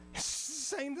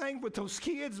 Same thing with those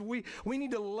kids. We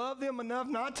need to love them enough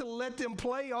not to let them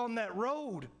play on that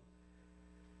road.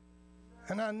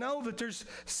 And I know that there's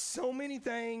so many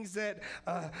things that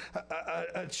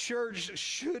a church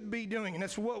should be doing, and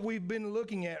that's what we've been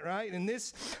looking at, right? And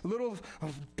this little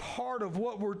part of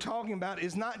what we're talking about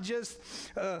is not just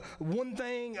one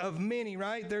thing of many,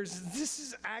 right? This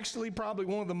is actually probably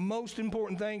one of the most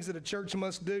important things that a church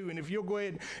must do. And if you'll go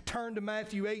ahead and turn to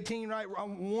Matthew 18, right? I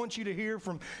want you to hear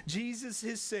from Jesus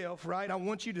himself, right? I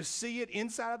want you to see it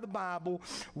inside of the Bible,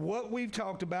 what we've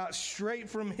talked about straight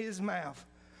from his mouth.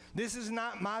 This is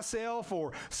not myself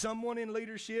or someone in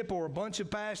leadership or a bunch of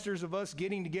pastors of us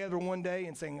getting together one day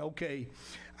and saying, okay,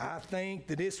 I think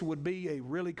that this would be a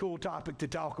really cool topic to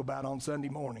talk about on Sunday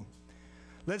morning.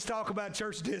 Let's talk about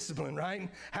church discipline, right?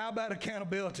 How about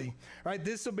accountability, right?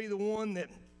 This will be the one that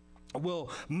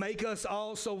will make us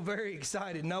all so very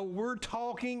excited. No, we're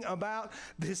talking about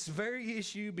this very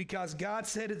issue because God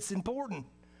said it's important.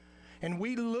 And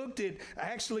we looked at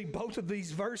actually both of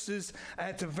these verses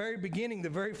at the very beginning,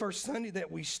 the very first Sunday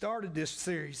that we started this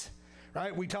series,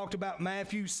 right? We talked about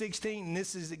Matthew 16, and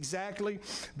this is exactly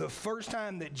the first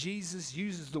time that Jesus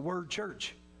uses the word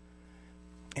church.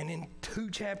 And in 2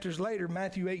 chapters later,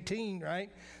 Matthew 18, right,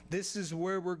 this is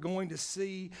where we're going to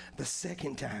see the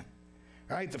second time.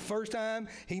 Right, the first time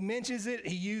he mentions it,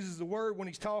 he uses the word when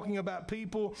he's talking about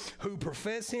people who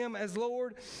profess him as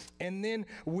Lord. And then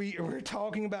we're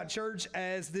talking about church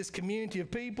as this community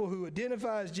of people who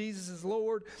identifies Jesus as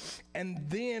Lord. And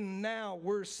then now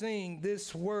we're seeing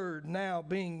this word now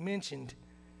being mentioned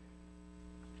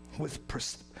with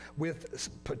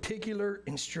particular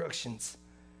instructions.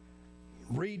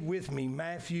 Read with me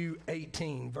Matthew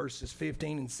 18, verses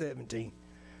 15 and 17.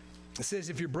 It says,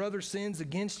 if your brother sins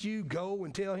against you, go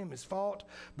and tell him his fault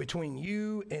between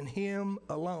you and him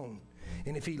alone.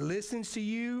 And if he listens to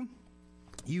you,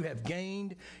 you have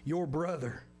gained your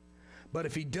brother. But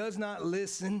if he does not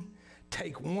listen,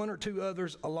 take 1 or 2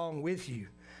 others along with you,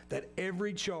 that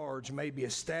every charge may be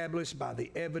established by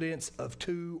the evidence of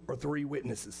 2 or 3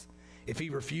 witnesses. If he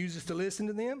refuses to listen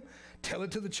to them, tell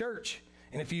it to the church.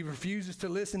 And if he refuses to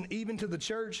listen even to the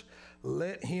church,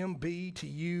 let him be to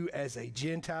you as a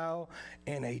Gentile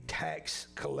and a tax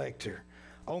collector.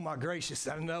 Oh my gracious,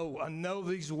 I know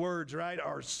these words, right,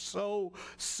 are so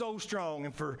strong.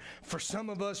 And for some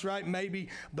of us, right, maybe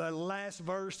the last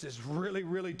verse is really,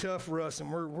 really tough for us,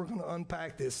 and we're going to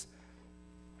unpack this.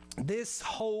 This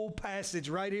whole passage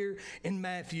right here in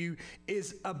Matthew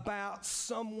is about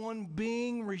someone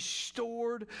being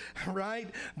restored,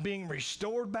 right? Being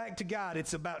restored back to God.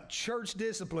 It's about church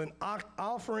discipline,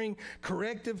 offering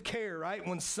corrective care, right?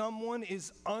 When someone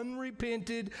is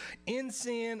unrepented, in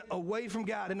sin, away from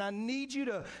God. And I need you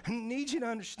to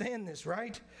understand this,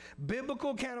 right? Biblical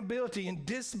accountability and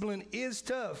discipline is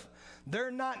tough.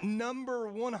 They're not number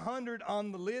 100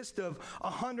 on the list of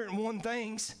 101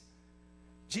 things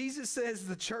Jesus says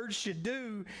the church should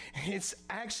do. It's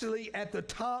actually at the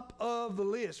top of the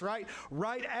list, right?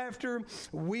 Right after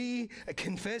we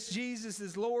confess Jesus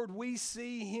as Lord, we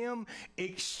see him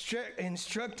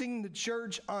instructing the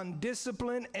church on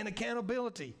discipline and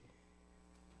accountability.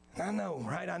 I know,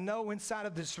 right? I know inside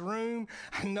of this room,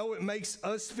 I know it makes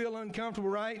us feel uncomfortable,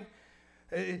 right?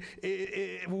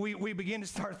 We begin to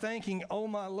start thinking, oh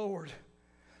my Lord,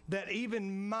 that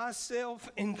even myself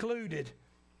included,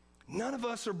 none of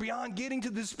us are beyond getting to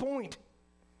this point.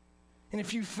 And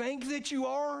if you think that you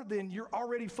are, then you're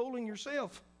already fooling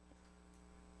yourself.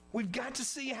 We've got to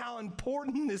see how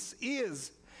important this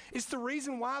is. It's the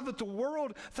reason why that the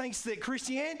world thinks that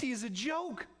Christianity is a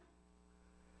joke.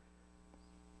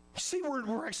 See,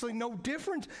 we're actually no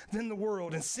different than the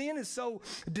world. And sin is so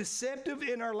deceptive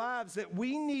in our lives that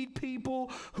we need people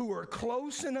who are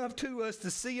close enough to us to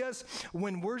see us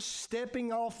when we're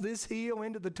stepping off this hill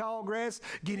into the tall grass,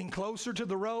 getting closer to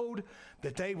the road,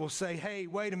 that they will say, hey,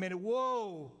 wait a minute,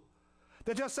 whoa.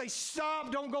 That they'll say, stop,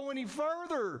 don't go any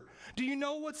further. Do you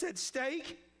know what's at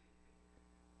stake?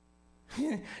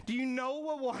 Do you know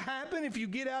what will happen if you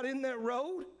get out in that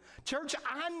road? Church,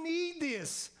 I need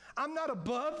this. I'm not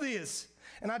above this.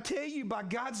 And I tell you, by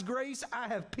God's grace, I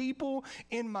have people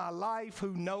in my life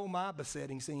who know my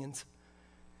besetting sins.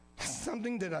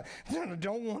 Something that I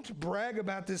don't want to brag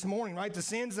about this morning, right? The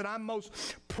sins that I'm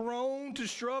most prone to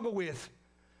struggle with.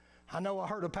 I know I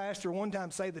heard a pastor one time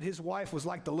say that his wife was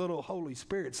like the little Holy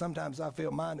Spirit. Sometimes I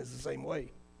feel mine is the same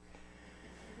way.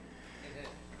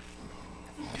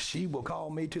 She will call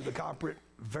me to the culprit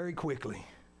very quickly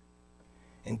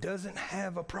and doesn't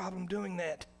have a problem doing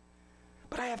that.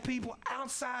 But I have people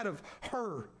outside of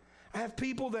her. I have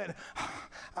people that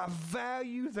I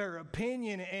value their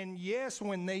opinion, and yes,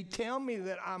 when they tell me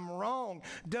that I'm wrong,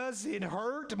 does it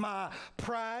hurt my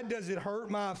pride? Does it hurt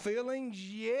my feelings?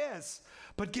 Yes.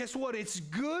 But guess what? It's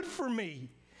good for me.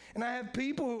 And I have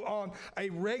people on a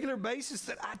regular basis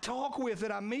that I talk with,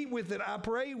 that I meet with, that I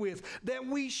pray with, that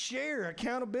we share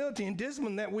accountability and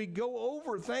discipline, that we go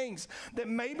over things that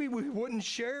maybe we wouldn't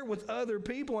share with other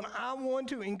people. And I want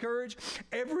to encourage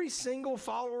every single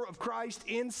follower of Christ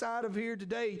inside of here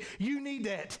today. You need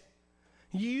that.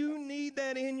 You need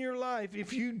that in your life.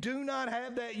 If you do not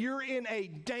have that, you're in a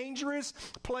dangerous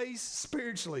place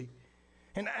spiritually.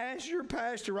 And as your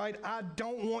pastor, right, I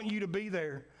don't want you to be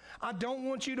there. I don't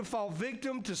want you to fall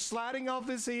victim to sliding off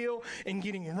this hill and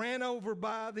getting ran over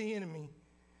by the enemy.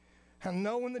 I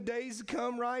know in the days to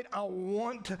come, right, I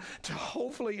want to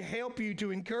hopefully help you, to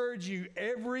encourage you,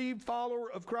 every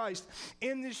follower of Christ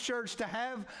in this church, to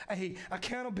have a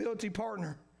accountability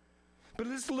partner. But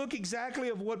let's look exactly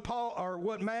of what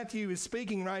what Matthew is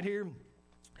speaking right here.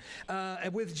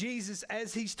 With Jesus,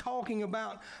 as he's talking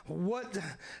about what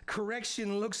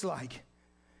correction looks like.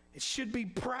 It should be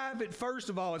private, first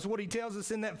of all. It's what he tells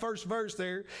us in that first verse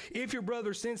there. If your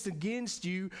brother sins against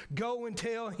you, go and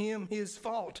tell him his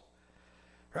fault.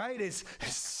 Right? It's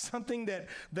something that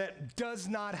does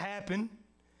not happen.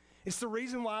 It's the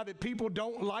reason why that people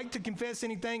don't like to confess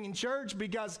anything in church,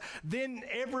 because then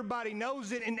everybody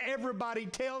knows it and everybody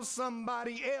tells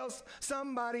somebody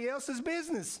else's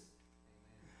business.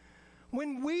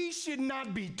 When we should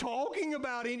not be talking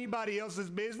about anybody else's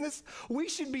business, we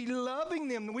should be loving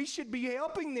them. We should be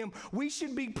helping them. We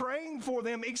should be praying for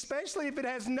them, especially if it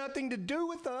has nothing to do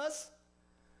with us.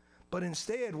 But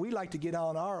instead, we like to get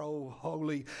on our old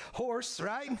holy horse,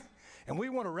 right? And we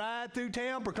want to ride through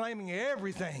town proclaiming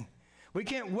everything. We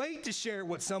can't wait to share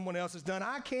what someone else has done.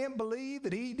 I can't believe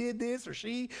that he did this or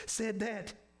she said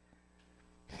that.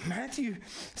 Matthew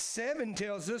 7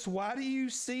 tells us, why do you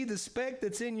see the speck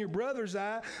that's in your brother's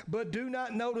eye, but do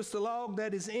not notice the log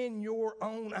that is in your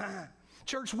own eye?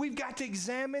 Church, we've got to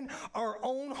examine our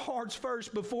own hearts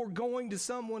first before going to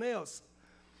someone else.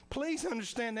 Please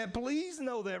understand that. Please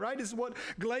know that, right? This is what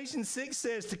Galatians 6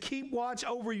 says, to keep watch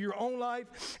over your own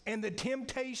life and the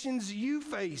temptations you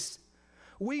face.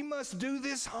 We must do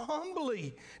this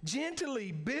humbly,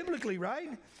 gently, biblically,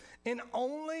 right? And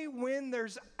only when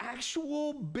there's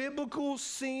actual biblical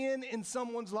sin in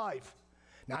someone's life.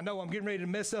 Now, I know I'm getting ready to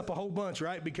mess up a whole bunch,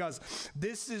 right? Because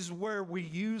this is where we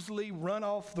usually run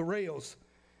off the rails.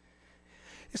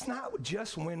 It's not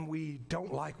just when we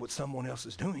don't like what someone else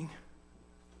is doing.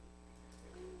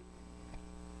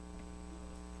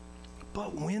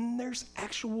 But when there's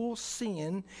actual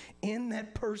sin in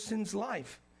that person's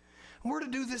life. We're to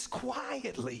do this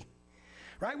quietly.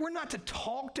 Right? We're not to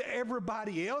talk to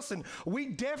everybody else, and we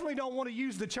definitely don't want to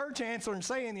use the church answer and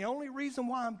saying the only reason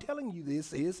why I'm telling you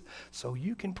this is so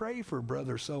you can pray for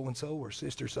brother so-and-so or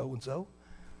sister so-and-so.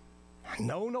 I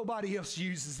know nobody else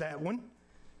uses that one.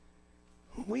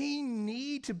 We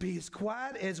need to be as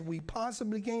quiet as we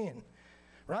possibly can.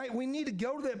 Right? We need to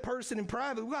go to that person in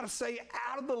private. We've got to say,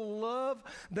 out of the love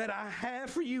that I have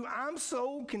for you, I'm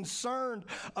so concerned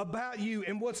about you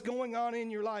and what's going on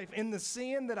in your life and the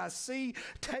sin that I see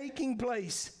taking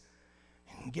place.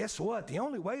 And guess what? The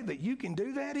only way that you can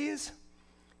do that is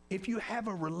if you have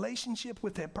a relationship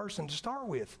with that person to start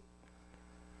with.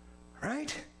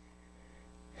 Right?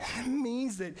 That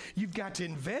means that you've got to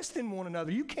invest in one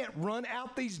another. You can't run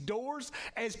out these doors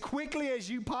as quickly as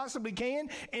you possibly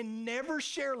can and never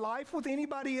share life with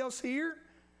anybody else here.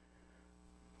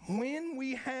 When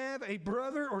we have a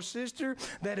brother or sister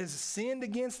that has sinned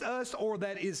against us or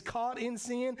that is caught in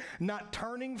sin, not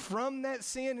turning from that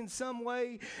sin in some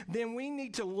way, then we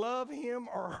need to love him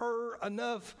or her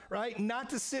enough, right? Not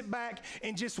to sit back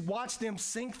and just watch them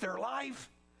sink their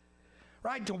life.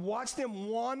 Right, to watch them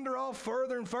wander off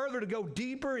further and further, to go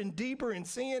deeper and deeper in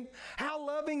sin. How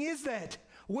loving is that?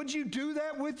 Would you do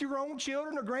that with your own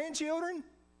children or grandchildren?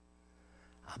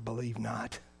 I believe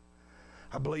not.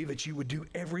 I believe that you would do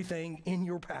everything in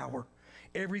your power,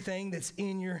 everything that's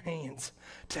in your hands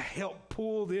to help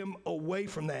pull them away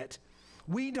from that.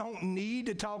 We don't need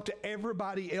to talk to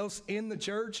everybody else in the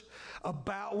church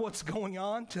about what's going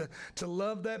on to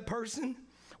love that person.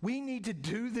 We need to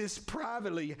do this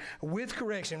privately with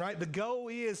correction, right? The goal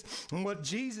is, and what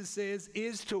Jesus says,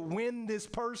 is to win this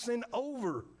person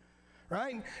over,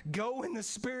 right? Go in the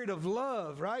spirit of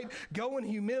love, right? Go in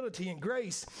humility and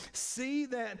grace. See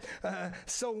that,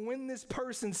 so when this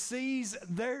person sees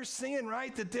their sin,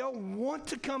 right, that they'll want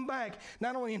to come back,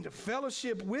 not only into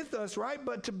fellowship with us, right,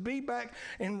 but to be back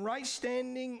in right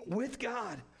standing with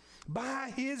God.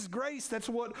 By His grace, that's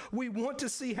what we want to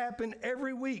see happen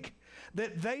every week.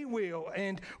 That they will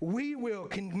and we will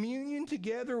communion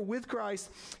together with Christ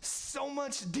so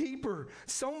much deeper,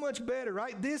 so much better,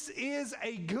 right? This is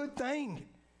a good thing.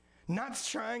 Not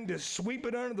trying to sweep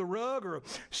it under the rug or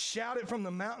shout it from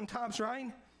the mountaintops,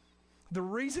 right? The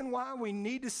reason why we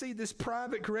need to see this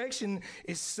private correction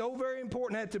is so very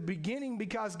important at the beginning,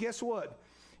 because guess what?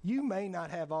 You may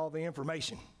not have all the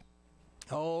information.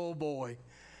 Oh boy.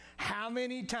 How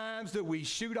many times do we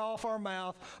shoot off our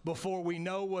mouth before we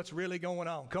know what's really going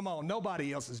on? Come on,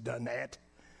 nobody else has done that.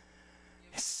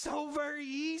 It's so very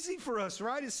easy for us,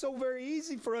 right? It's so very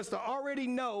easy for us to already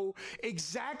know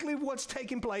exactly what's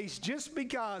taking place just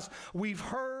because we've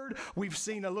heard, we've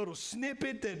seen a little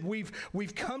snippet, that we've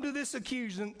come to this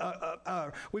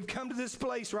we've come to this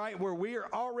place, right, where we are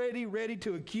already ready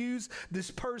to accuse this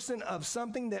person of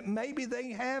something that maybe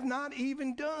they have not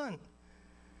even done.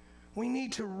 We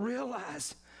need to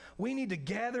realize, we need to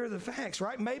gather the facts,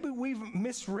 right? Maybe we've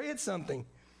misread something,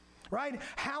 right?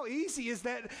 How easy is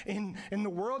that in the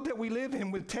world that we live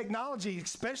in with technology,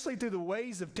 especially through the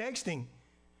ways of texting?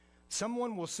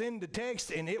 Someone will send a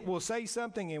text and it will say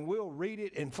something and we'll read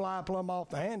it and fly plumb off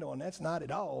the handle, and that's not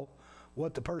at all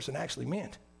what the person actually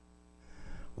meant.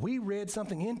 We read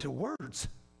something into words.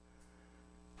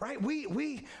 Right?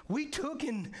 We took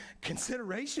in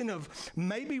consideration of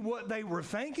maybe what they were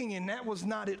thinking, and that was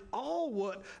not at all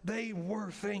what they were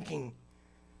thinking.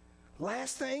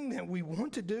 Last thing that we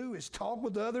want to do is talk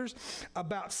with others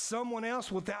about someone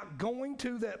else without going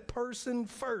to that person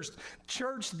first.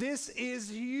 Church, this is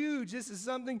huge. This is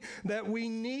something that we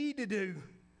need to do.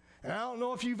 And I don't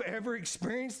know if you've ever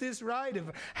experienced this, right,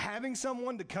 of having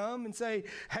someone to come and say,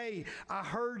 hey, I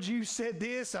heard you said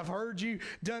this, I've heard you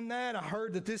done that, I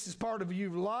heard that this is part of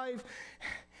your life.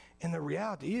 And the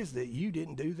reality is that you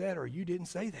didn't do that or you didn't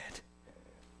say that.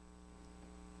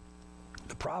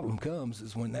 The problem comes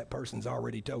is when that person's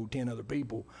already told 10 other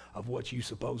people of what you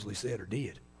supposedly said or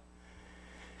did.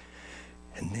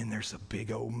 And then there's a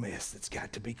big old mess that's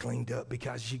got to be cleaned up,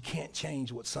 because you can't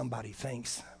change what somebody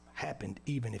thinks happened,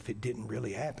 even if it didn't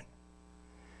really happen.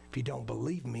 If you don't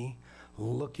believe me,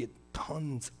 look at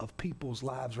tons of people's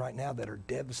lives right now that are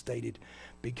devastated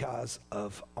because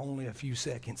of only a few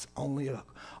seconds, only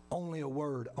a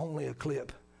word, only a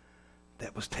clip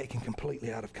that was taken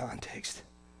completely out of context.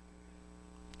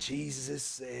 Jesus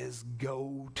says,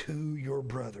 go to your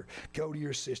brother, go to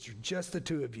your sister, just the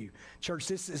two of you. Church,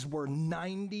 this is where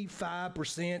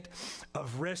 95%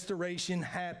 of restoration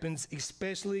happens,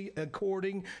 especially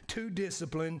according to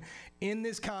discipline, in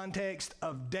this context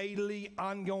of daily,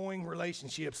 ongoing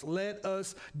relationships. Let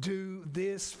us do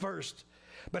this first.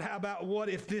 But how about what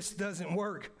if this doesn't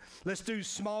work? Let's do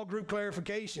small group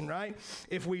clarification, right?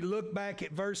 If we look back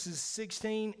at verses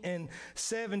 16 and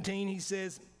 17, he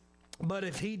says, but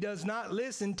if he does not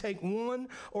listen, take one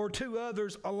or two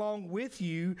others along with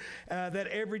you, that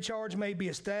every charge may be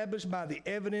established by the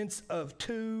evidence of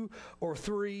 2 or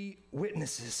 3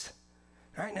 witnesses.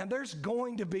 All right, now there's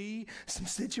going to be some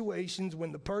situations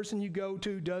when the person you go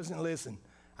to doesn't listen,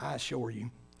 I assure you.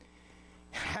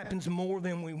 Happens more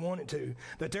than we want it to,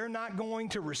 that they're not going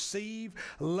to receive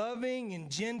loving and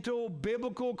gentle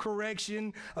biblical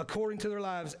correction according to their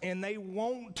lives, and they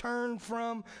won't turn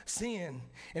from sin.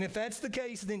 And if that's the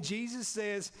case, then Jesus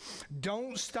says,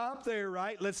 don't stop there,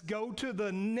 right? Let's go to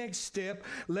the next step.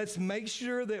 Let's make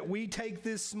sure that we take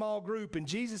this small group. And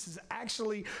Jesus is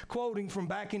actually quoting from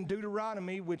back in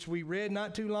Deuteronomy, which we read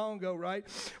not too long ago, right?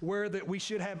 Where that we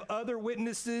should have other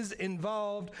witnesses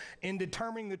involved in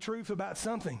determining the truth about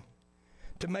something,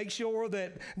 to make sure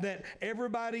that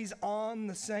everybody's on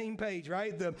the same page,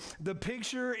 right? The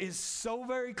picture is so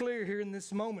very clear here in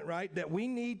this moment, right, that we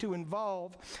need to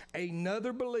involve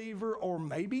another believer or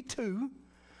maybe 2.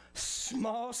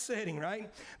 Small setting,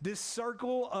 right? This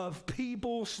circle of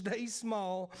people stay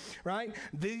small, right?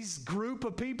 This group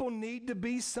of people need to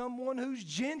be someone who's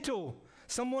gentle,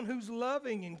 someone who's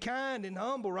loving and kind and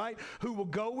humble, right? Who will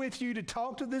go with you to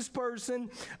talk to this person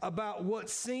about what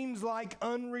seems like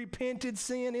unrepented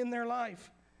sin in their life.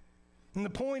 And the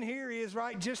point here is,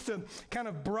 right, just to kind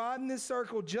of broaden this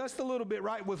circle just a little bit,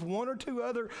 right, with one or two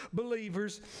other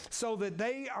believers so that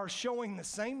they are showing the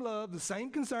same love, the same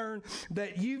concern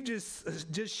that you've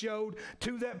just showed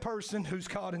to that person who's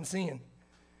caught in sin.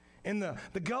 And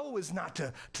the goal is not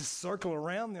to circle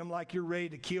around them like you're ready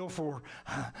to kill for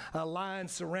a lion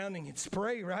surrounding its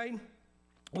prey, right?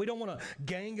 We don't want to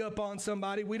gang up on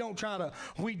somebody. We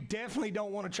definitely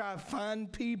don't want to try to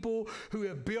find people who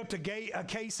have built a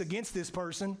case against this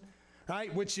person,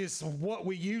 right? Which is what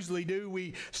we usually do.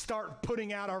 We start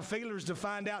putting out our feelers to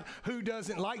find out who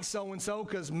doesn't like so-and-so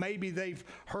because maybe they've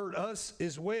hurt us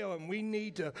as well, and we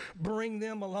need to bring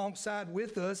them alongside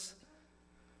with us.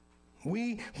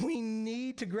 We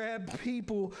need to grab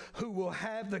people who will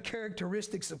have the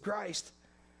characteristics of Christ.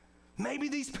 Maybe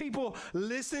these people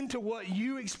listen to what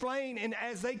you explain, and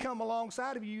as they come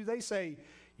alongside of you, they say,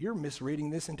 you're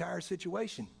misreading this entire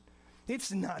situation.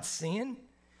 It's not sin.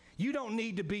 You don't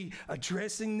need to be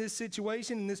addressing this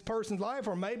situation in this person's life,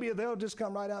 or maybe they'll just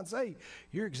come right out and say,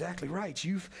 you're exactly right.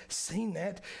 You've seen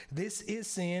that. This is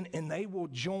sin, and they will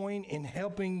join in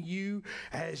helping you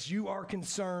as you are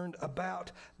concerned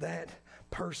about that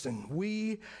person.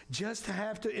 We just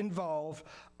have to involve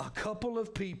a couple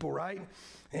of people, right?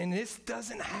 And this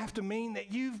doesn't have to mean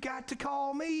that you've got to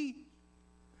call me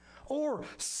or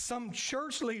some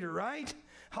church leader, right?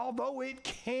 Although it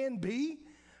can be,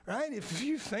 right, if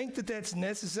you think that that's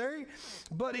necessary.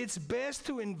 But it's best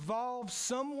to involve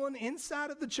someone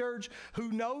inside of the church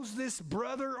who knows this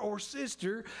brother or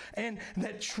sister and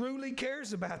that truly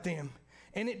cares about them.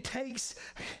 And it takes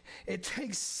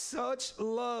such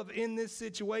love in this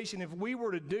situation. If we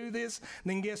were to do this,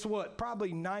 then guess what?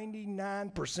 Probably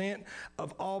 99%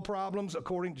 of all problems,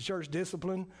 according to church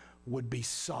discipline, would be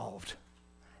solved.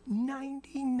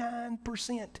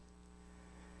 99%.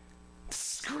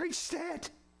 It's a great stat.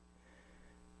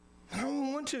 I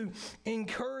want to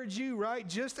encourage you, right,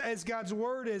 just as God's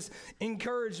word has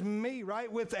encouraged me, right,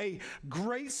 with a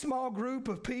great small group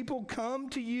of people come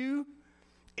to you.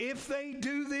 If they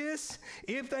do this,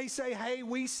 if they say, hey,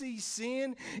 we see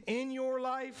sin in your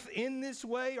life in this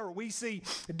way, or we see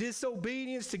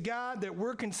disobedience to God that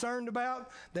we're concerned about,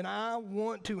 then I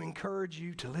want to encourage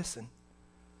you to listen.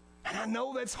 And I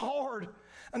know that's hard.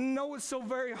 I know it's so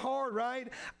very hard, right?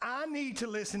 I need to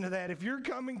listen to that. If you're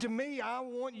coming to me, I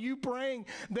want you praying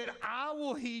that I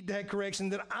will heed that correction,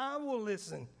 that I will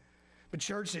listen. But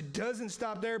church, it doesn't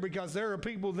stop there, because there are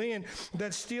people then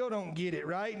that still don't get it,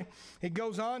 right? It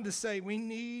goes on to say we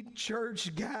need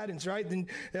church guidance, right?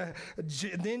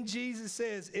 Then Jesus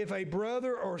says, if a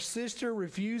brother or sister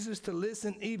refuses to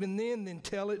listen even then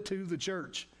tell it to the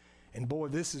church. And boy,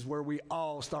 this is where we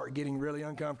all start getting really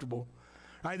uncomfortable.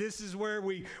 Right? This is where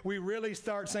we really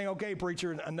start saying, okay,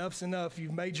 preacher, enough's enough.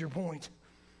 You've made your point.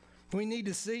 We need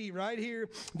to see right here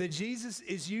that Jesus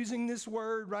is using this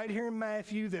word right here in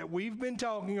Matthew that we've been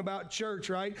talking about, church,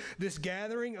 right? This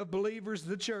gathering of believers,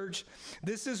 the church.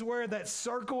 This is where that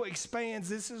circle expands.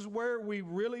 This is where we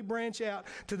really branch out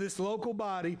to this local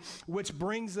body, which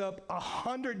brings up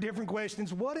 100 different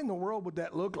questions. What in the world would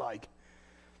that look like?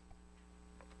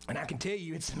 And I can tell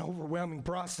you it's an overwhelming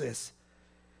process.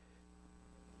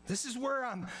 This is where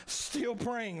I'm still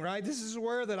praying, right? This is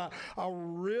where that I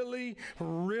really,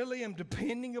 really am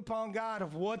depending upon God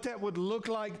of what that would look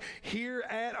like here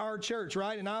at our church,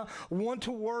 right? And I want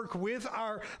to work with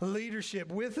our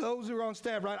leadership, with those who are on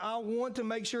staff, right? I want to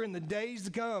make sure in the days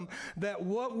to come that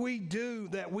what we do,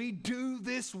 that we do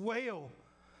this well.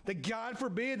 That God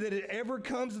forbid that it ever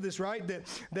comes to this, right?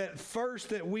 That first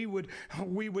that we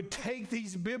would take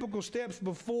these biblical steps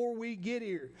before we get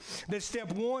here. That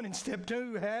step 1 and step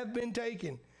 2 have been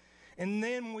taken. And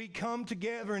then we come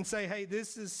together and say, hey,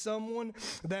 this is someone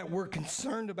that we're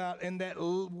concerned about, and that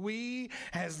we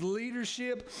as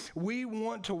leadership, we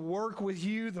want to work with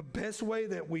you the best way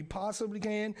that we possibly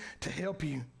can to help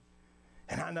you.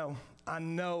 And I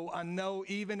know,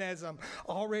 even as I'm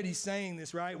already saying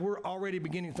this, right, we're already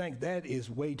beginning to think that is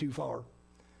way too far,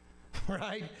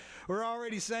 right? We're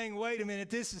already saying, wait a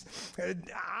minute,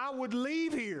 I would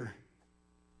leave here.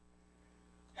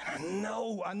 And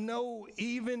I know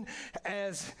even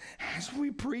as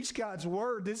we preach God's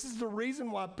word, this is the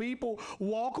reason why people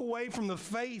walk away from the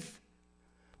faith,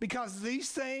 because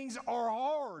these things are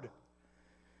hard.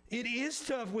 It is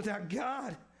tough without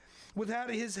God. Without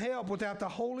his help, without the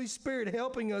Holy Spirit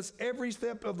helping us every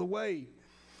step of the way.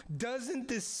 Doesn't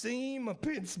this seem a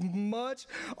bit much?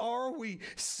 Are we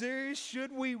serious?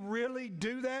 Should we really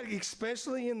do that,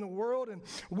 especially in the world? And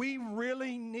we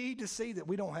really need to see that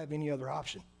we don't have any other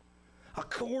option.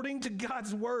 according to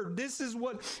God's word. This is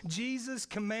what Jesus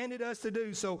commanded us to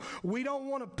do. So we don't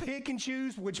want to pick and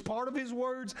choose which part of his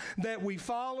words that we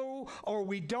follow or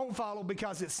we don't follow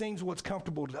because it seems what's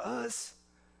comfortable to us.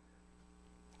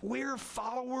 We're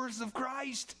followers of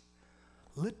Christ.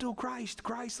 Little Christ,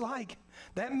 Christ-like.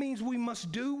 That means we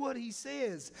must do what he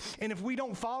says. And if we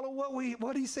don't follow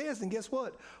what he says, then guess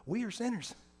what? We are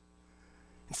sinners.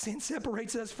 And sin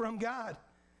separates us from God.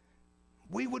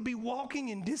 We would be walking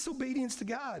in disobedience to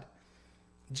God.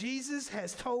 Jesus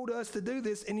has told us to do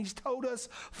this, and he's told us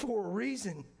for a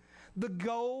reason. The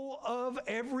goal of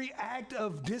every act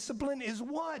of discipline is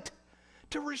what?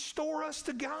 To restore us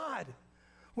to God.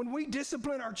 When we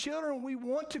discipline our children, we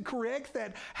want to correct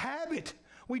that habit.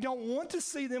 We don't want to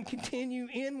see them continue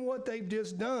in what they've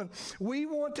just done. We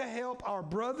want to help our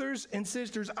brothers and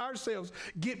sisters, ourselves,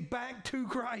 get back to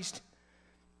Christ.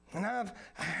 And I've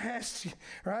asked you,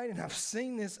 right, and I've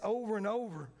seen this over and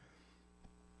over.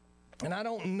 And I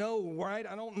don't know, right?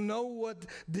 I don't know what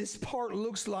this part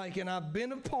looks like. And I've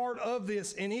been a part of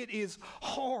this, and it is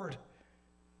hard.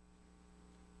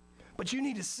 But you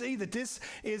need to see that this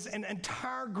is an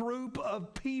entire group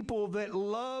of people that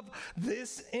love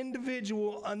this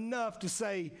individual enough to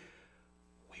say,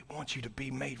 we want you to be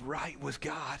made right with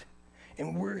God.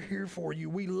 And we're here for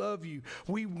you. We love you.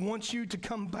 We want you to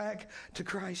come back to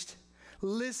Christ.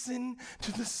 Listen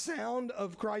to the sound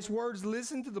of Christ's words.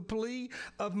 Listen to the plea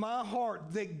of my heart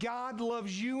that God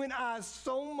loves you and I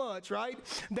so much, right?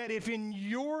 That if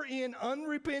you're in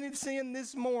unrepented sin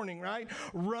this morning, right?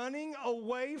 Running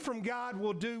away from God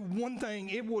will do one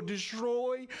thing. It will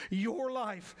destroy your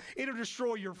life. It'll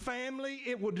destroy your family.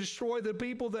 It will destroy the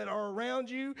people that are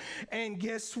around you. And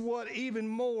guess what? Even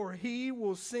more, he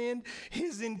will send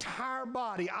his entire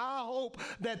body. I hope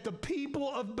that the people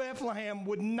of Bethlehem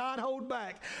would not hold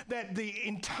back, that the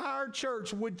entire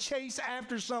church would chase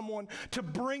after someone to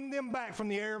bring them back from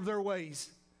the error of their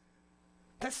ways.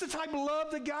 That's the type of love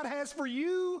that God has for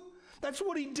you. That's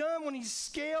what he done when he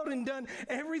scaled and done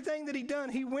everything that he done.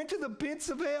 He went to the pits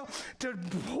of hell to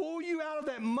pull you out of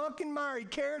that muck and mire. He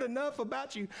cared enough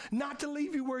about you not to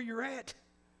leave you where you're at.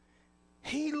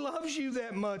 He loves you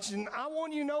that much, and I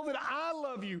want you to know that I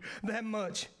love you that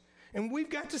much. And we've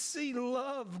got to see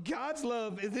love, God's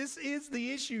love. This is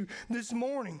the issue this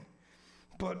morning.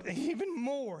 But even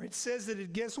more, it says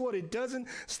that guess what? It doesn't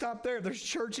stop there. There's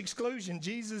church exclusion.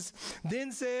 Jesus then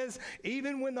says,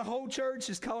 even when the whole church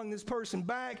is calling this person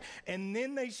back and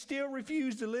then they still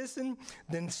refuse to listen,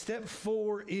 then step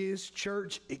 4 is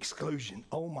church exclusion.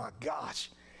 Oh my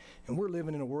gosh. And we're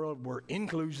living in a world where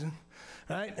inclusion,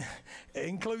 right?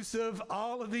 Inclusive,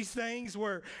 all of these things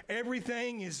where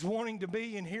everything is wanting to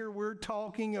be, and here we're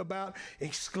talking about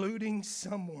excluding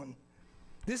someone.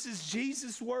 This is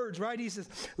Jesus' words, right? He says,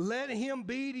 let him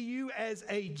be to you as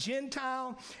a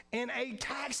Gentile and a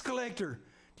tax collector.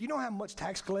 Do you know how much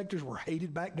tax collectors were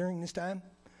hated back during this time?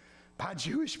 By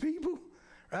Jewish people,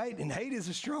 right? And hate is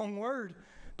a strong word.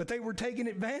 But they were taken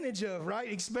advantage of,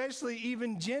 right? Especially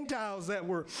even Gentiles that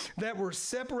were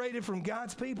separated from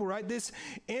God's people, right? This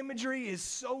imagery is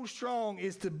so strong,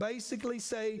 is to basically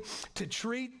say to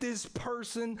treat this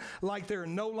person like they're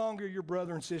no longer your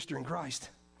brother and sister in Christ.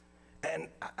 And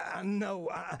I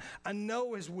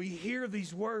know as we hear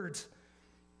these words,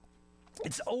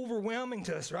 it's overwhelming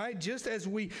to us, right? Just as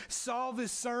we saw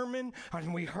this sermon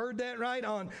and we heard that, right,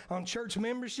 on church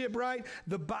membership, right?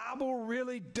 The Bible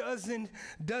really doesn't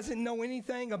know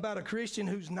anything about a Christian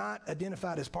who's not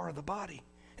identified as part of the body.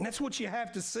 And that's what you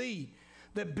have to see,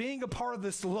 that being a part of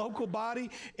this local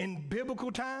body in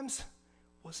biblical times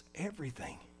was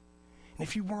everything. And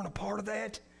if you weren't a part of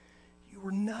that, you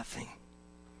were nothing.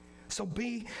 So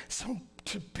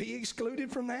to be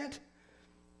excluded from that,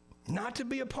 not to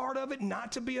be a part of it,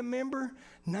 not to be a member,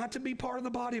 not to be part of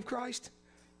the body of Christ,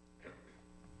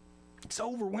 it's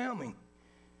overwhelming.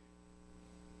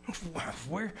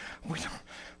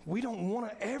 We don't want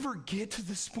to ever get to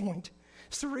this point.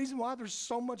 It's the reason why there's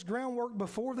so much groundwork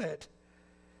before that.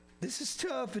 This is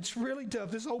tough. It's really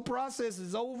tough. This whole process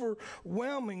is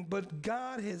overwhelming, but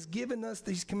God has given us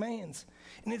these commands.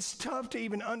 And it's tough to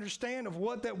even understand of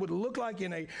what that would look like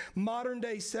in a modern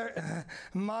day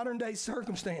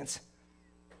circumstance.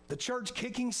 The church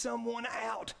kicking someone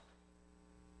out.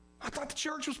 I thought the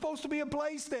church was supposed to be a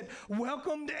place that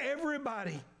welcomed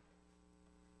everybody.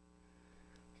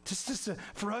 Just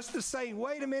for us to say,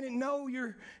 wait a minute, no,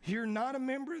 you're not a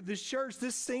member of this church.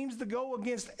 This seems to go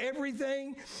against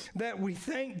everything that we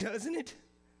think, doesn't it?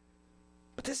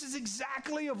 But this is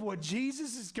exactly of what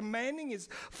Jesus is commanding his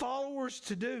followers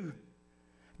to do.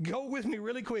 Go with me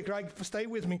really quick, right? Stay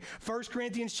with me. 1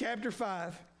 Corinthians chapter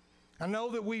 5. I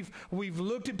know that we've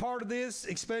looked at part of this,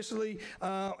 especially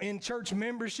in church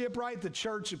membership, right? The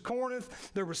Church of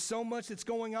Corinth, there was so much that's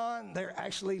going on. They're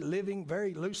actually living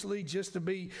very loosely, just to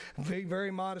be very, very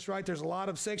modest, right? There's a lot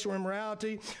of sexual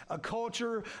immorality, a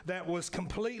culture that was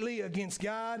completely against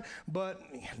God, but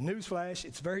newsflash,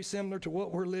 it's very similar to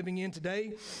what we're living in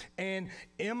today. And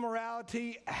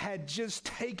immorality had just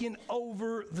taken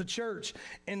over the church.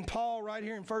 And Paul, right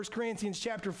here in 1 Corinthians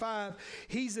chapter 5,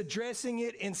 he's addressing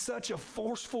it in such a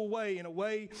forceful way, in a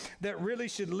way that really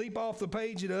should leap off the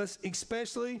page at us,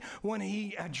 especially when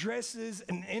he addresses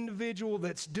an individual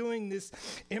that's doing this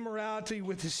immorality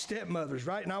with his stepmothers,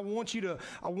 right? And I want you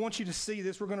to see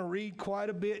this. We're going to read quite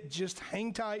a bit. Just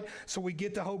hang tight so we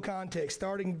get the whole context.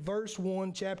 Starting verse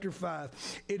 1, chapter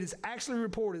 5. It is actually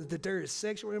reported that there is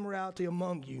sexual immorality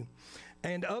among you,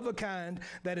 and of a kind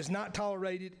that is not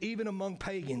tolerated even among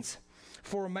pagans.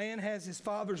 For a man has his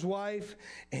father's wife,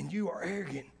 and you are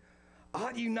arrogant.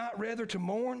 Ought you not rather to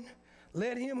mourn?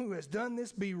 Let him who has done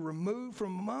this be removed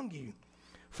from among you.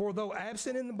 For though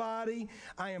absent in the body,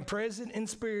 I am present in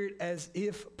spirit as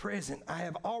if present. I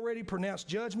have already pronounced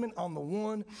judgment on the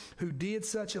one who did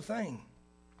such a thing.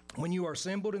 When you are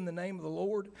assembled in the name of the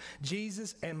Lord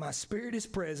Jesus, and my spirit is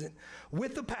present,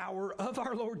 with the power of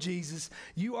our Lord Jesus,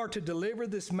 you are to deliver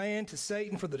this man to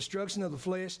Satan for the destruction of the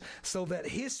flesh, so that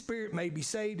his spirit may be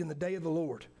saved in the day of the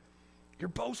Lord. Your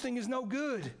boasting is no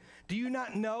good. Do you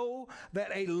not know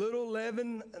that a little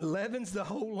leaven leavens the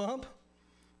whole lump?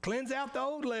 Cleanse out the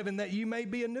old leaven, that you may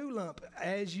be a new lump,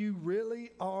 as you really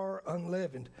are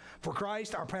unleavened. For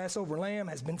Christ, our Passover lamb,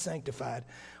 has been sanctified.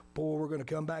 Boy, we're going to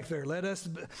come back there. Let us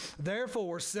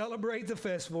therefore celebrate the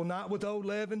festival, not with old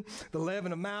leaven, the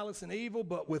leaven of malice and evil,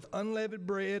 but with unleavened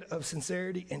bread of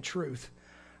sincerity and truth.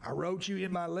 I wrote you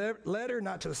in my letter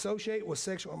not to associate with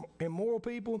sexual immoral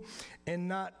people, and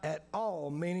not at all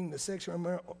meaning the sexual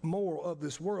immoral of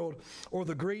this world, or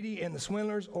the greedy and the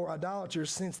swindlers or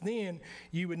idolaters, since then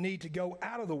you would need to go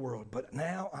out of the world. But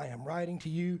now I am writing to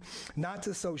you not to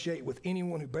associate with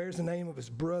anyone who bears the name of his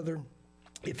brother,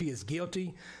 if he is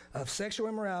guilty of sexual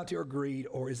immorality or greed,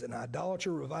 or is an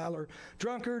idolater, reviler,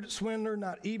 drunkard, swindler,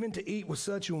 not even to eat with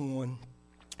such a one.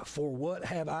 For what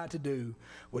have I to do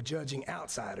with judging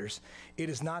outsiders? It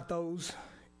is not those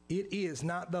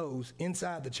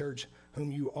inside the church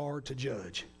whom you are to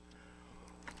judge.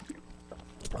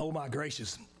 Oh my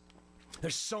gracious.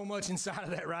 There's so much inside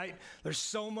of that, right? There's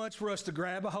so much for us to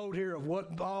grab a hold here of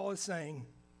what Paul is saying.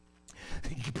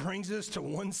 It brings us to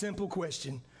one simple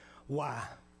question. Why?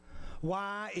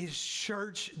 Why is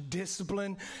church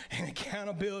discipline and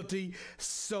accountability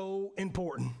so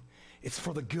important? It's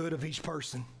for the good of each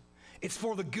person. It's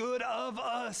for the good of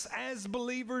us as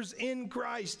believers in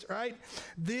Christ, right?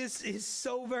 This is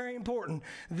so very important.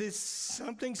 This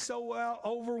something so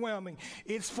overwhelming.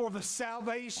 It's for the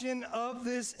salvation of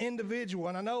this individual.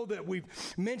 And I know that we've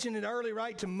mentioned it earlier,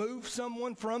 right? To move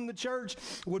someone from the church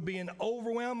would be an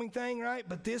overwhelming thing, right?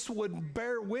 But this would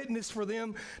bear witness for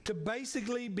them to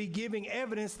basically be giving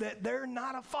evidence that they're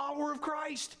not a follower of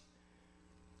Christ.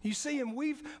 You see, and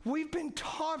we've been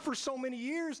taught for so many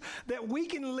years that we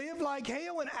can live like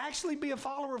hell and actually be a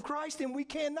follower of Christ, and we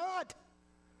cannot.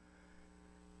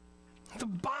 The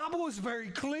Bible is very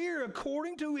clear,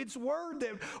 according to its word,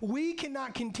 that we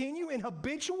cannot continue in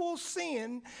habitual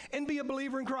sin and be a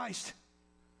believer in Christ.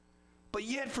 But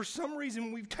yet, for some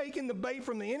reason, we've taken the bait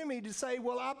from the enemy to say,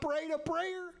 well, I prayed a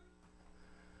prayer.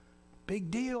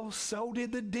 Big deal. So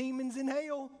did the demons in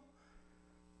hell.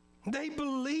 They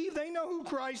believe, they know who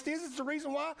Christ is. It's the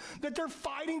reason why that they're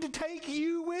fighting to take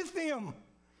you with them.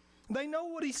 They know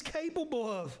what he's capable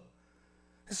of.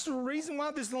 It's the reason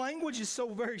why this language is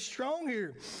so very strong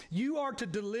here. You are to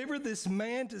deliver this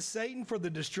man to Satan for the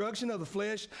destruction of the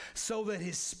flesh, so that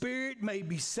his spirit may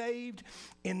be saved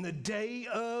in the day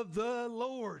of the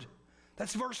Lord.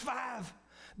 That's verse 5.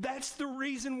 That's the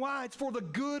reason why. It's for the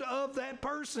good of that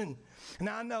person. And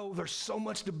I know there's so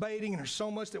much debating and there's so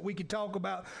much that we could talk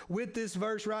about with this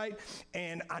verse, right?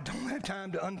 And I don't have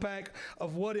time to unpack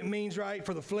of what it means, right,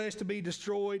 for the flesh to be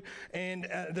destroyed. And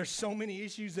there's so many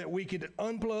issues that we could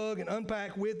unplug and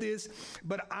unpack with this.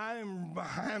 But I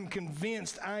am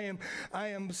convinced, I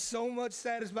am so much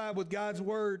satisfied with God's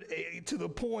word to the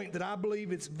point that I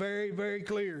believe it's very, very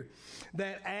clear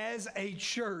that as a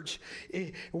church,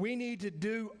 we need to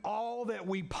do all that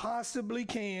we possibly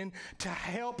can to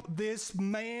help this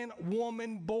man,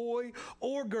 woman, boy,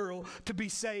 or girl to be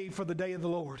saved for the day of the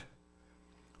Lord.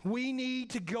 We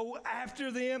need to go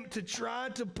after them to try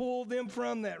to pull them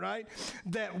from that, right?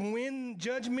 That when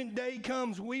judgment day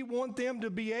comes, we want them to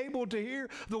be able to hear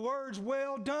the words,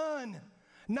 well done,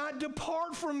 not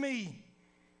depart from me.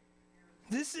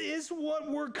 This is what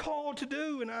we're called to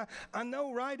do. And I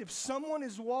know, right, if someone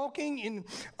is walking in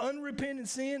unrepentant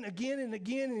sin again and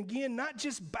again and again, not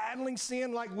just battling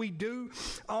sin like we do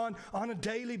on a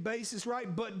daily basis,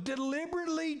 right, but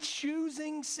deliberately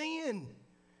choosing sin,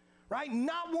 right,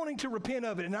 not wanting to repent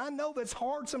of it. And I know that's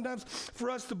hard sometimes for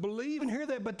us to believe and hear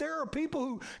that, but there are people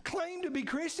who claim to be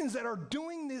Christians that are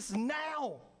doing this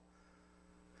now.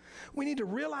 We need to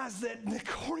realize that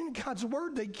according to God's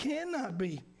word, they cannot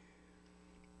be.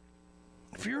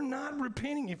 If you're not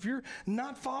repenting, if you're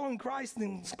not following Christ,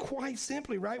 then quite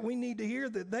simply, right, we need to hear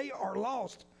that they are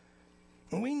lost.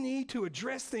 And we need to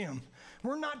address them.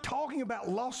 We're not talking about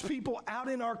lost people out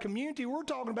in our community. We're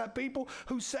talking about people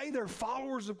who say they're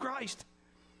followers of Christ.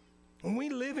 And we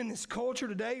live in this culture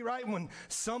today, right, when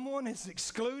someone is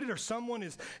excluded or someone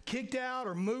is kicked out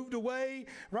or moved away,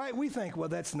 right, we think, well,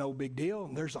 that's no big deal.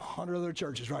 There's 100 other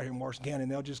churches right here in Washington County,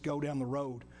 and they'll just go down the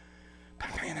road.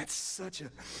 But man, that's such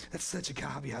a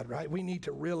caveat, right? We need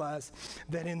to realize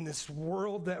that in this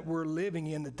world that we're living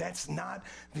in, that's not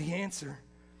the answer.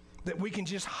 That we can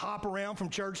just hop around from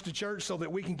church to church so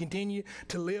that we can continue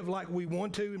to live like we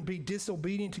want to and be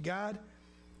disobedient to God.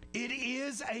 It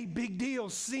is a big deal.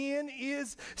 Sin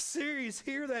is serious.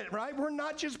 Hear that, right? We're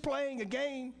not just playing a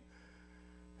game.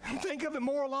 Think of it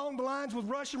more along the lines with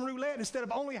Russian roulette. Instead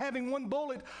of only having one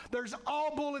bullet, there's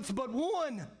all bullets but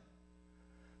one.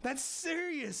 That's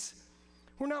serious.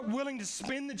 We're not willing to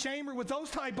spin the chamber with those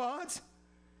type odds.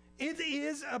 It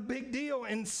is a big deal.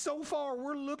 And so far,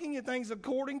 we're looking at things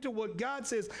according to what God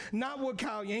says, not what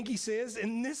Kyle Yankee says.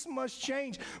 And this must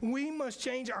change. We must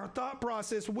change our thought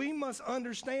process. We must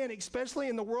understand, especially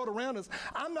in the world around us.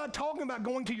 I'm not talking about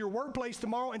going to your workplace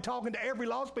tomorrow and talking to every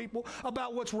lost people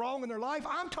about what's wrong in their life.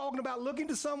 I'm talking about looking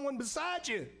to someone beside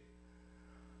you.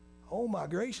 Oh, my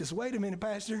gracious. Wait a minute,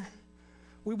 Pastor.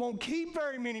 We won't keep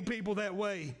very many people that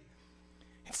way.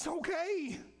 It's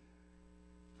okay.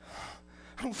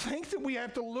 I don't think that we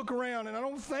have to look around, and I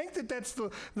don't think that that's the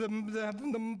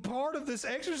part of this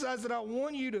exercise that I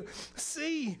want you to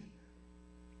see.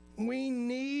 We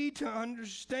need to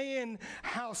understand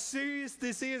how serious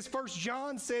this is. 1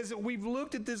 John says that we've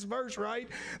looked at this verse, right?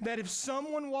 That if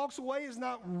someone walks away is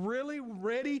not really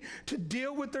ready to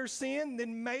deal with their sin,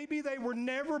 then maybe they were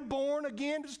never born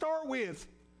again to start with.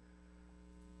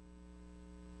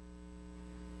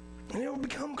 And it'll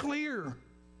become clear.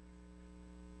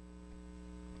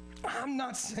 I'm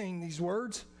not saying these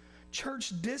words.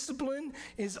 Church discipline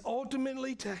is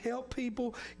ultimately to help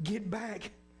people get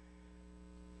back.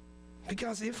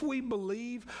 Because if we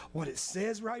believe what it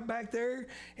says right back there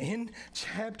in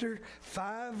chapter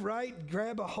 5, right?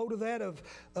 Grab a hold of that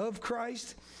of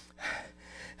Christ.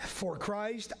 For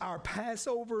Christ, our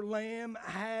Passover lamb,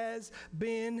 has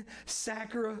been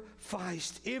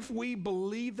sacrificed. If we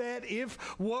believe that, if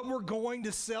what we're going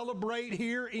to celebrate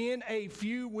here in a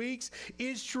few weeks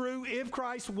is true, if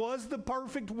Christ was the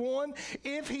perfect one,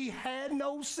 if he had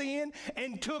no sin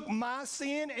and took my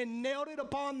sin and nailed it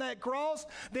upon that cross,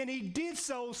 then he did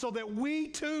so that we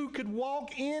too could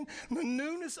walk in the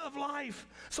newness of life,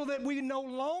 so that we no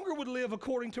longer would live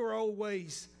according to our old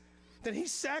ways. That he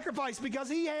sacrificed because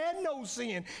he had no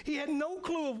sin. He had no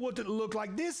clue of what it looked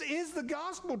like. This is the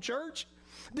gospel, church.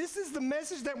 This is the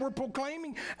message that we're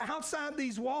proclaiming outside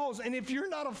these walls. And if you're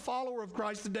not a follower of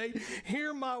Christ today,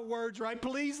 hear my words, right?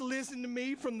 Please listen to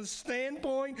me from the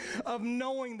standpoint of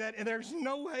knowing that there's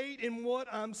no hate in what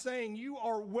I'm saying. You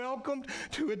are welcomed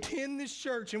to attend this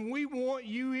church, and we want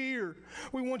you here.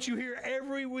 We want you here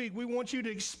every week. We want you to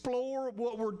explore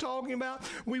what we're talking about.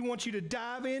 We want you to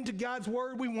dive into God's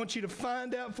word. We want you to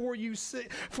find out for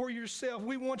yourself.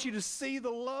 We want you to see the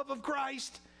love of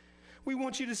Christ. We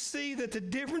want you to see that the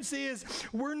difference is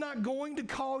we're not going to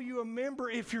call you a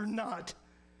member if you're not,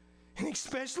 and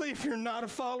especially if you're not a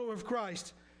follower of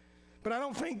Christ. But I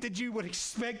don't think that you would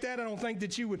expect that. I don't think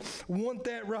that you would want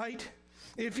that, right?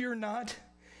 If you're not.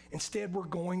 Instead, we're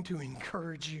going to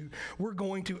encourage you. We're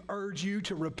going to urge you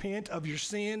to repent of your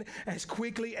sin as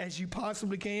quickly as you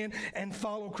possibly can and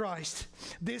follow Christ.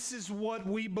 This is what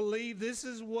we believe. This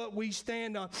is what we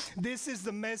stand on. This is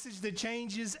the message that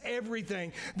changes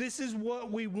everything. This is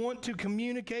what we want to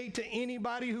communicate to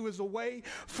anybody who is away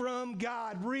from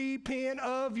God. Repent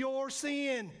of your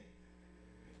sin.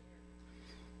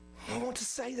 I want to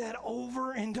say that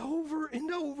over and over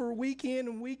and over, week in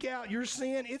and week out. Your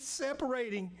sin, it's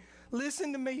separating.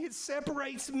 Listen to me, it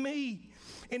separates me.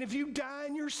 And if you die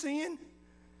in your sin,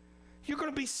 you're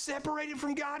going to be separated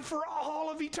from God for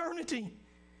all of eternity.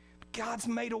 But God's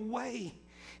made a way.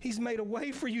 He's made a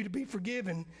way for you to be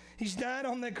forgiven. He's died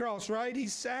on that cross, right?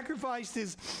 He's sacrificed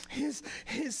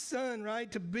his son, right,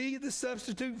 to be the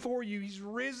substitute for you. He's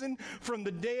risen from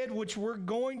the dead, which we're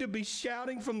going to be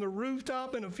shouting from the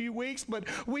rooftop in a few weeks, but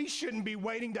we shouldn't be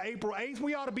waiting to April 8th.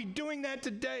 We ought to be doing that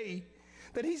today.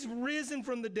 That he's risen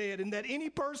from the dead, and that any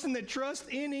person that trusts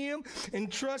in him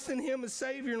and trusts in him as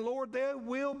Savior and Lord, they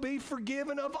will be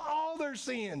forgiven of all their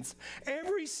sins.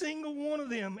 Every single one of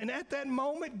them. And at that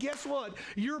moment, guess what?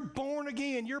 You're born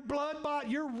again. You're blood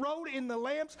bought. You're wrote in the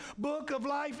Lamb's book of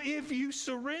life if you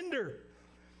surrender.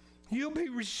 You'll be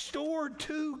restored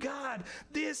to God.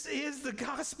 This is the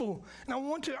gospel. And I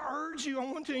want to urge you, I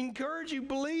want to encourage you,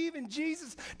 believe in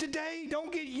Jesus today.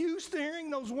 Don't get used to hearing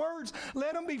those words.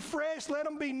 Let them be fresh. Let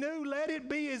them be new. Let it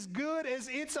be as good as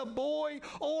it's a boy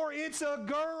or it's a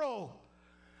girl.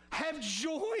 Have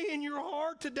joy in your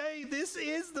heart today. This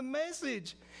is the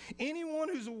message. Anyone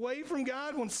who's away from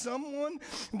God, when someone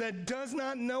that does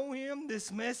not know him,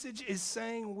 this message is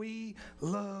saying, we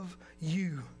love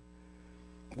you.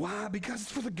 Why? Because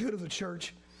it's for the good of the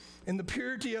church. And the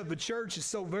purity of the church is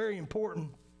so very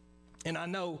important. And I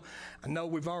know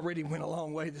we've already went a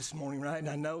long way this morning, right? And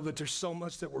I know that there's so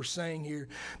much that we're saying here.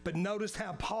 But notice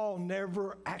how Paul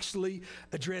never actually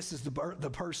addresses the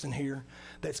person here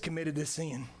that's committed this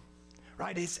sin,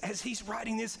 right? As he's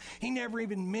writing this, he never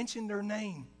even mentioned their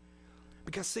name.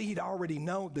 Because, see, he'd already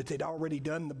known that they'd already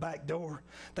done the back door,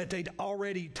 that they'd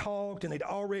already talked and they'd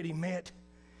already met.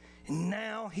 And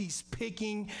now he's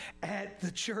picking at the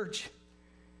church.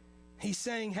 He's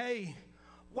saying, hey,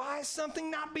 why is something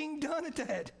not being done at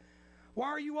that? Why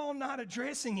are you all not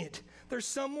addressing it? There's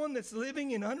someone that's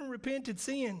living in unrepented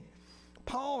sin.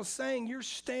 Paul is saying you're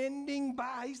standing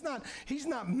by. He's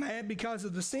not mad because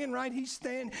of the sin, right?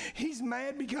 He's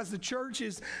mad because the church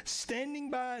is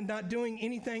standing by and not doing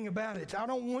anything about it. I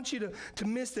don't want you to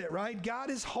miss that, right?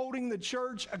 God is holding the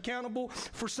church accountable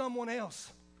for someone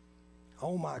else.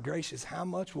 Oh my gracious, how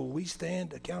much will we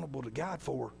stand accountable to God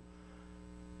for?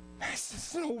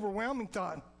 It's an overwhelming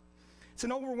thought. It's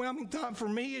an overwhelming thought for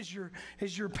me as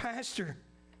your pastor.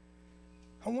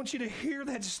 I want you to hear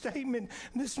that statement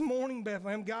this morning,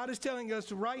 Bethlehem. God is telling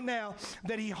us right now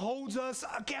that he holds us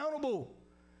accountable.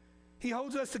 He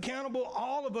holds us accountable,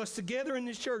 all of us together in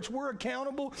this church. We're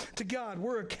accountable to God.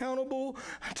 We're accountable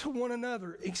to one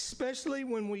another, especially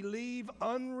when we leave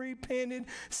unrepented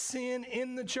sin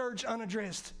in the church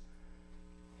unaddressed.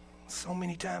 So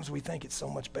many times we think it's so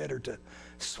much better to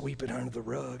sweep it under the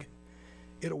rug.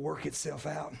 It'll work itself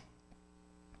out.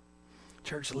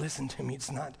 Church, listen to me.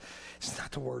 It's not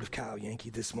the word of Kyle Yankee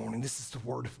this morning. This is the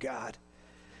word of God.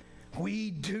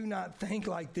 We do not think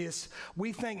like this.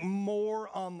 We think more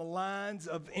on the lines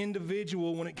of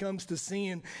individual when it comes to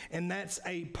sin, and that's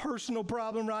a personal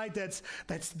problem, right? That's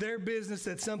their business.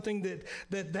 That's something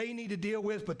that they need to deal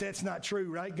with, but that's not true,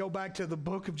 right? Go back to the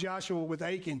book of Joshua with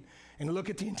Achan and look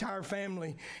at the entire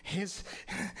family. His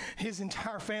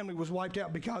entire family was wiped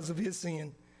out because of his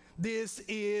sin. This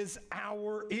is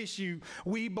our issue.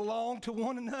 We belong to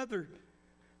one another.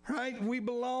 Right? We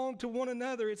belong to one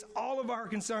another. It's all of our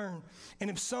concern. And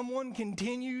if someone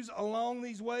continues along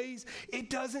these ways,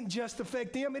 it doesn't just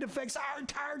affect them. It affects our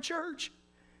entire church.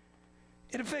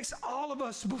 It affects all of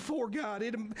us before God.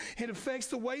 It affects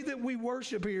the way that we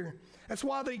worship here. That's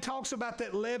why he talks about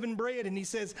that leavened bread, and he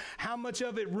says how much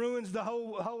of it ruins the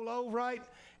whole loaf, right?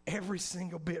 Every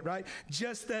single bit, right?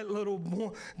 Just that little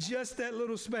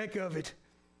speck of it.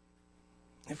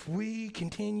 If we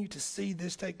continue to see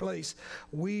this take place,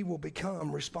 we will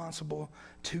become responsible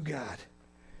to God.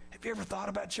 Have you ever thought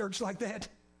about church like that?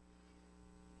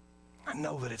 I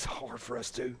know that it's hard for us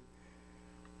to.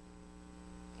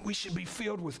 We should be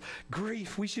filled with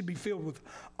grief. We should be filled with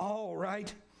awe,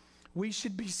 right? We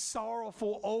should be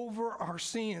sorrowful over our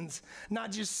sins,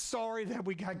 not just sorry that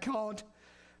we got caught,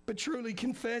 but truly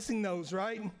confessing those,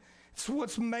 right? It's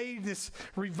what's made this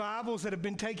revivals that have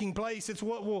been taking place. It's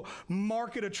what will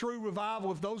market a true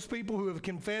revival if those people who have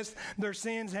confessed their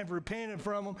sins have repented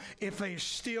from them, if they are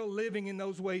still living in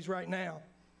those ways right now.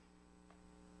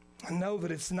 I know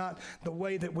that it's not the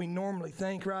way that we normally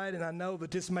think, right? And I know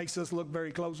that this makes us look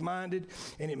very close-minded,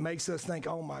 and it makes us think,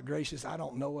 oh my gracious, I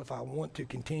don't know if I want to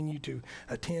continue to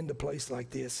attend a place like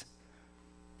this.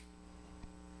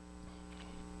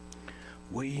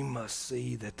 We must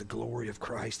see that the glory of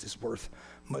Christ is worth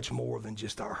much more than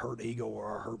just our hurt ego or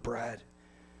our hurt pride.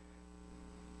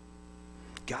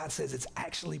 God says it's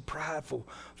actually prideful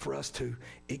for us to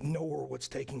ignore what's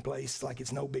taking place like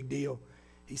it's no big deal.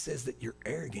 He says that you're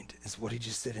arrogant, is what he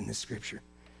just said in this scripture.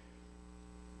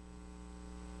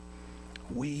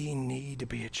 We need to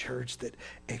be a church that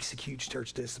executes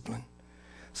church discipline,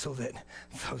 so that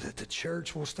the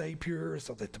church will stay pure,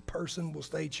 so that the person will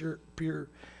stay pure,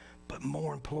 but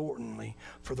more importantly,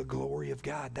 for the glory of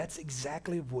God. That's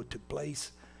exactly what took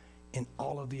place in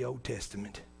all of the Old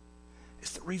Testament.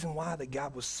 It's the reason why that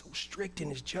God was so strict in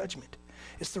his judgment.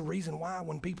 It's the reason why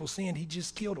when people sinned, he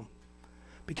just killed them.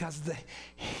 Because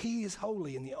he is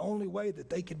holy, and the only way that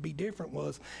they could be different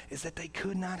is that they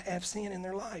could not have sin in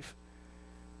their life.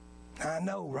 I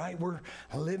know, right? We're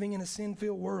living in a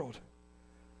sin-filled world.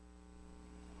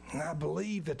 And I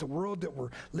believe that the world that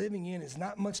we're living in is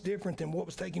not much different than what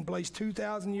was taking place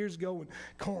 2,000 years ago in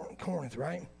Corinth,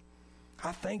 right?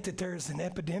 I think that there's an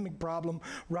epidemic problem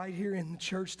right here in the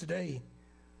church today.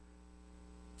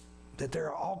 That there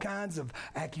are all kinds of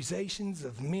accusations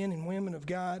of men and women of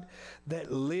God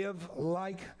that live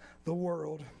like the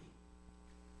world,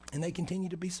 and they continue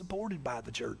to be supported by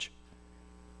the church.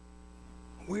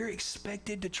 We're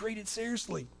expected to treat it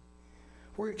seriously.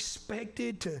 We're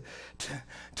expected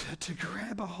to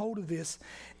grab a hold of this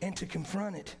and to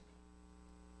confront it.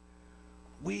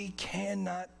 We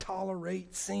cannot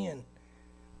tolerate sin.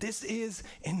 This is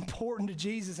important to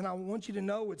Jesus, and I want you to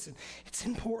know it's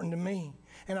important to me.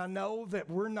 And I know that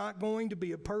we're not going to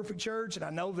be a perfect church, and I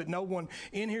know that no one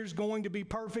in here is going to be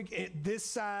perfect at this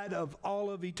side of all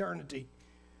of eternity.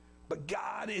 But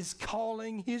God is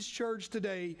calling his church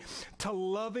today to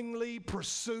lovingly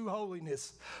pursue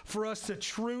holiness, for us to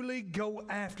truly go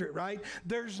after it, right?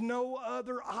 There's no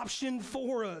other option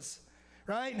for us.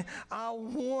 Right? I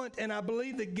want, and I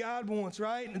believe that God wants,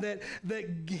 right? That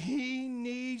he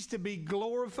needs to be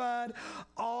glorified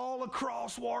all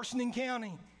across Washington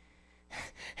County.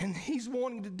 And he's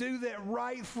wanting to do that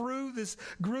right through this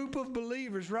group of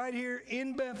believers right here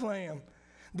in Bethlehem.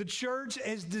 The church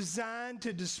is designed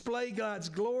to display God's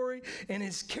glory and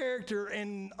his character,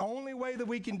 and the only way that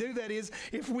we can do that is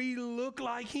if we look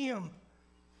like him.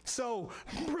 So,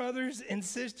 brothers and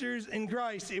sisters in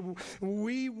Christ,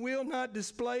 we will not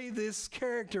display this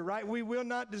character, right? We will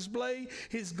not display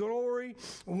his glory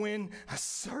when a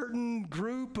certain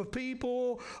group of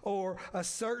people or a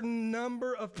certain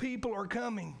number of people are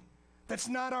coming. That's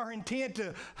not our intent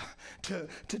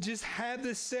to just have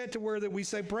this set to where that we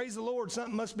say, praise the Lord,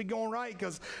 something must be going right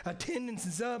because attendance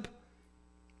is up.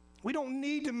 We don't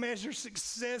need to measure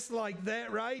success like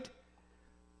that, right?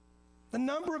 The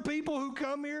number of people who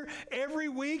come here every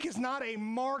week is not a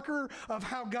marker of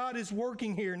how God is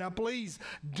working here. Now, please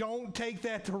don't take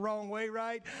that the wrong way,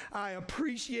 right? I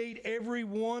appreciate every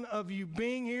one of you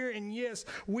being here. And yes,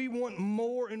 we want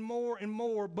more and more and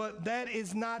more, but that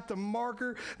is not the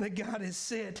marker that God has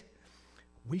set.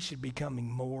 We should be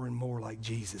becoming more and more like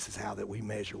Jesus is how that we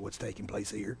measure what's taking place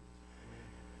here.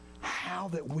 How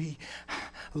that we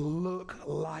look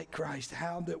like Christ,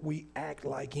 how that we act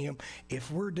like him.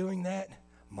 If we're doing that,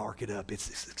 mark it up. It's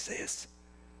a success.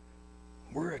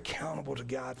 We're accountable to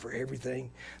God for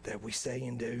everything that we say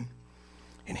and do.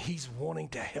 And he's wanting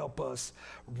to help us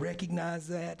recognize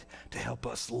that, to help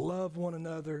us love one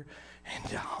another, and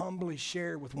to humbly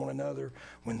share with one another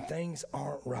when things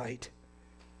aren't right.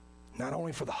 Not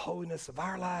only for the holiness of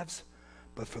our lives,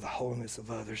 but for the holiness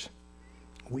of others.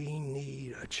 We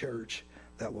need a church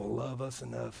that will love us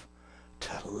enough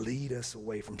to lead us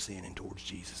away from sin and towards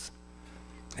Jesus.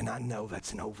 And I know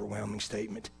that's an overwhelming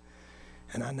statement.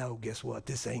 And I know, guess what?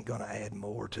 This ain't going to add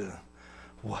more to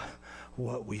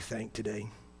what we think today.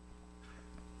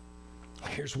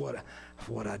 Here's what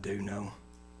I do know.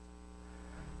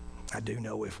 I do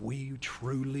know if we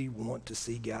truly want to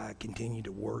see God continue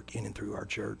to work in and through our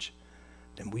church,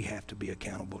 then we have to be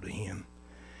accountable to him.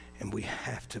 And we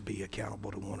have to be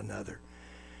accountable to one another.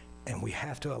 And we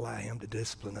have to allow him to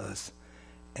discipline us.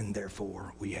 And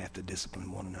therefore, we have to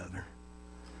discipline one another.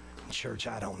 Church,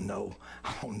 I don't know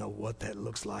what that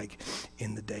looks like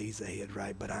in the days ahead,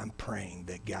 right? But I'm praying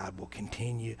that God will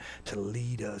continue to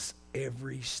lead us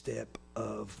every step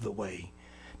of the way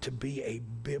to be a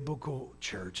biblical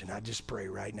church. And I just pray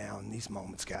right now in these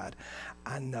moments, God,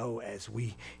 I know as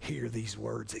we hear these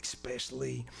words,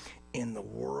 especially in the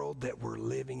world that we're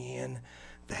living in,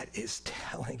 that is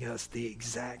telling us the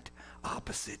exact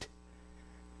opposite.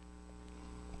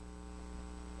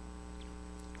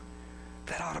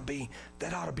 That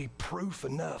ought to be proof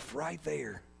enough right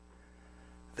there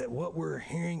that what we're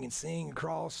hearing and seeing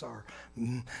across our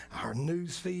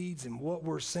news feeds and what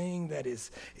we're seeing that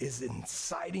is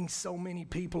inciting so many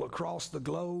people across the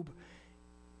globe.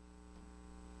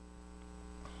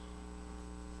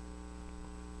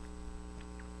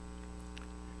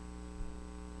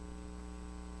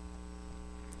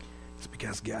 It's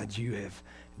because, God, you have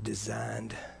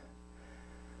designed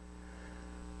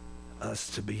us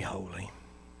to be holy.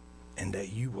 and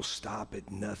that you will stop at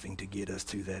nothing to get us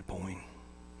to that point.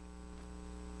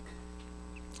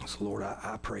 So Lord,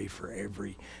 I pray for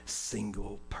every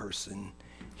single person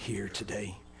here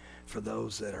today, for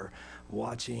those that are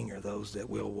watching or those that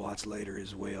will watch later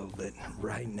as well, that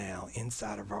right now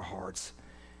inside of our hearts,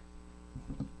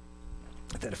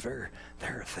 that if there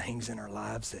are things in our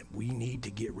lives that we need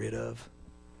to get rid of,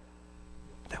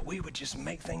 that we would just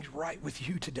make things right with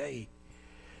you today,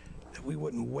 that we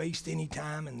wouldn't waste any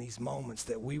time in these moments,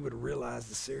 that we would realize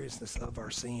the seriousness of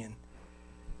our sin,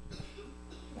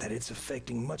 that it's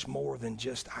affecting much more than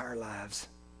just our lives,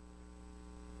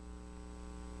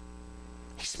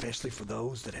 especially for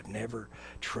those that have never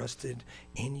trusted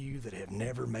in you, that have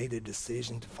never made a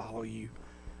decision to follow you.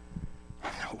 I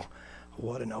know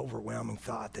what an overwhelming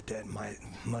thought that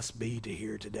must be to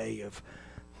hear today, of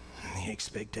the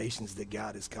expectations that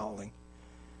God is calling.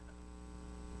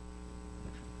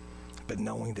 But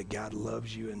knowing that God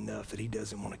loves you enough that he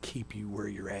doesn't want to keep you where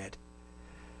you're at,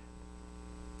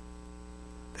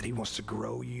 that he wants to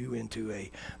grow you into a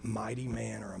mighty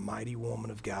man or a mighty woman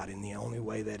of God, and the only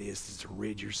way that is to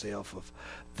rid yourself of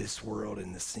this world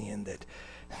and the sin that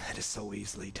is so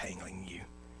easily tangling you.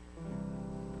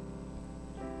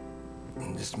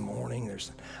 And this morning, there's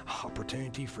an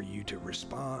opportunity for you to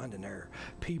respond, and there are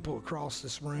people across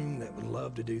this room that would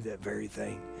love to do that very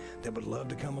thing, that would love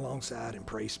to come alongside and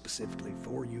pray specifically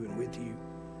for you and with you.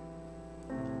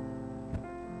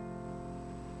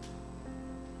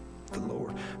 The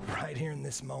Lord, right here in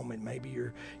this moment, maybe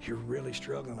you're really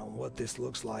struggling on what this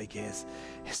looks like as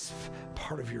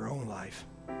part of your own life.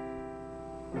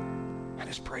 I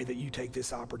just pray that you take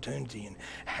this opportunity and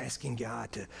asking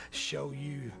God to show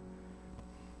you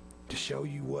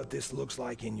what this looks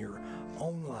like in your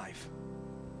own life.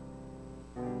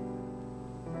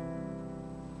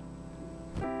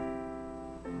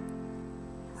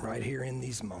 Right here in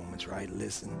these moments, right?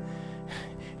 Listen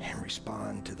and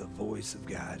respond to the voice of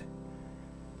God.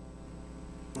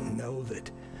 Know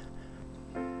that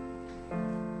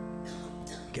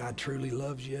God truly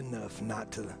loves you enough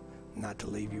not to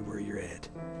leave you where you're at.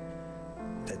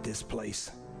 That this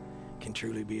place can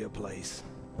truly be a place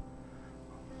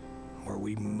where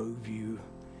we move you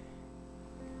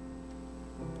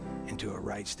into a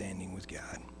right standing with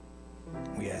God.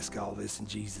 We ask all this in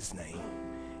Jesus' name.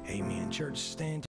 Amen. Church, stand.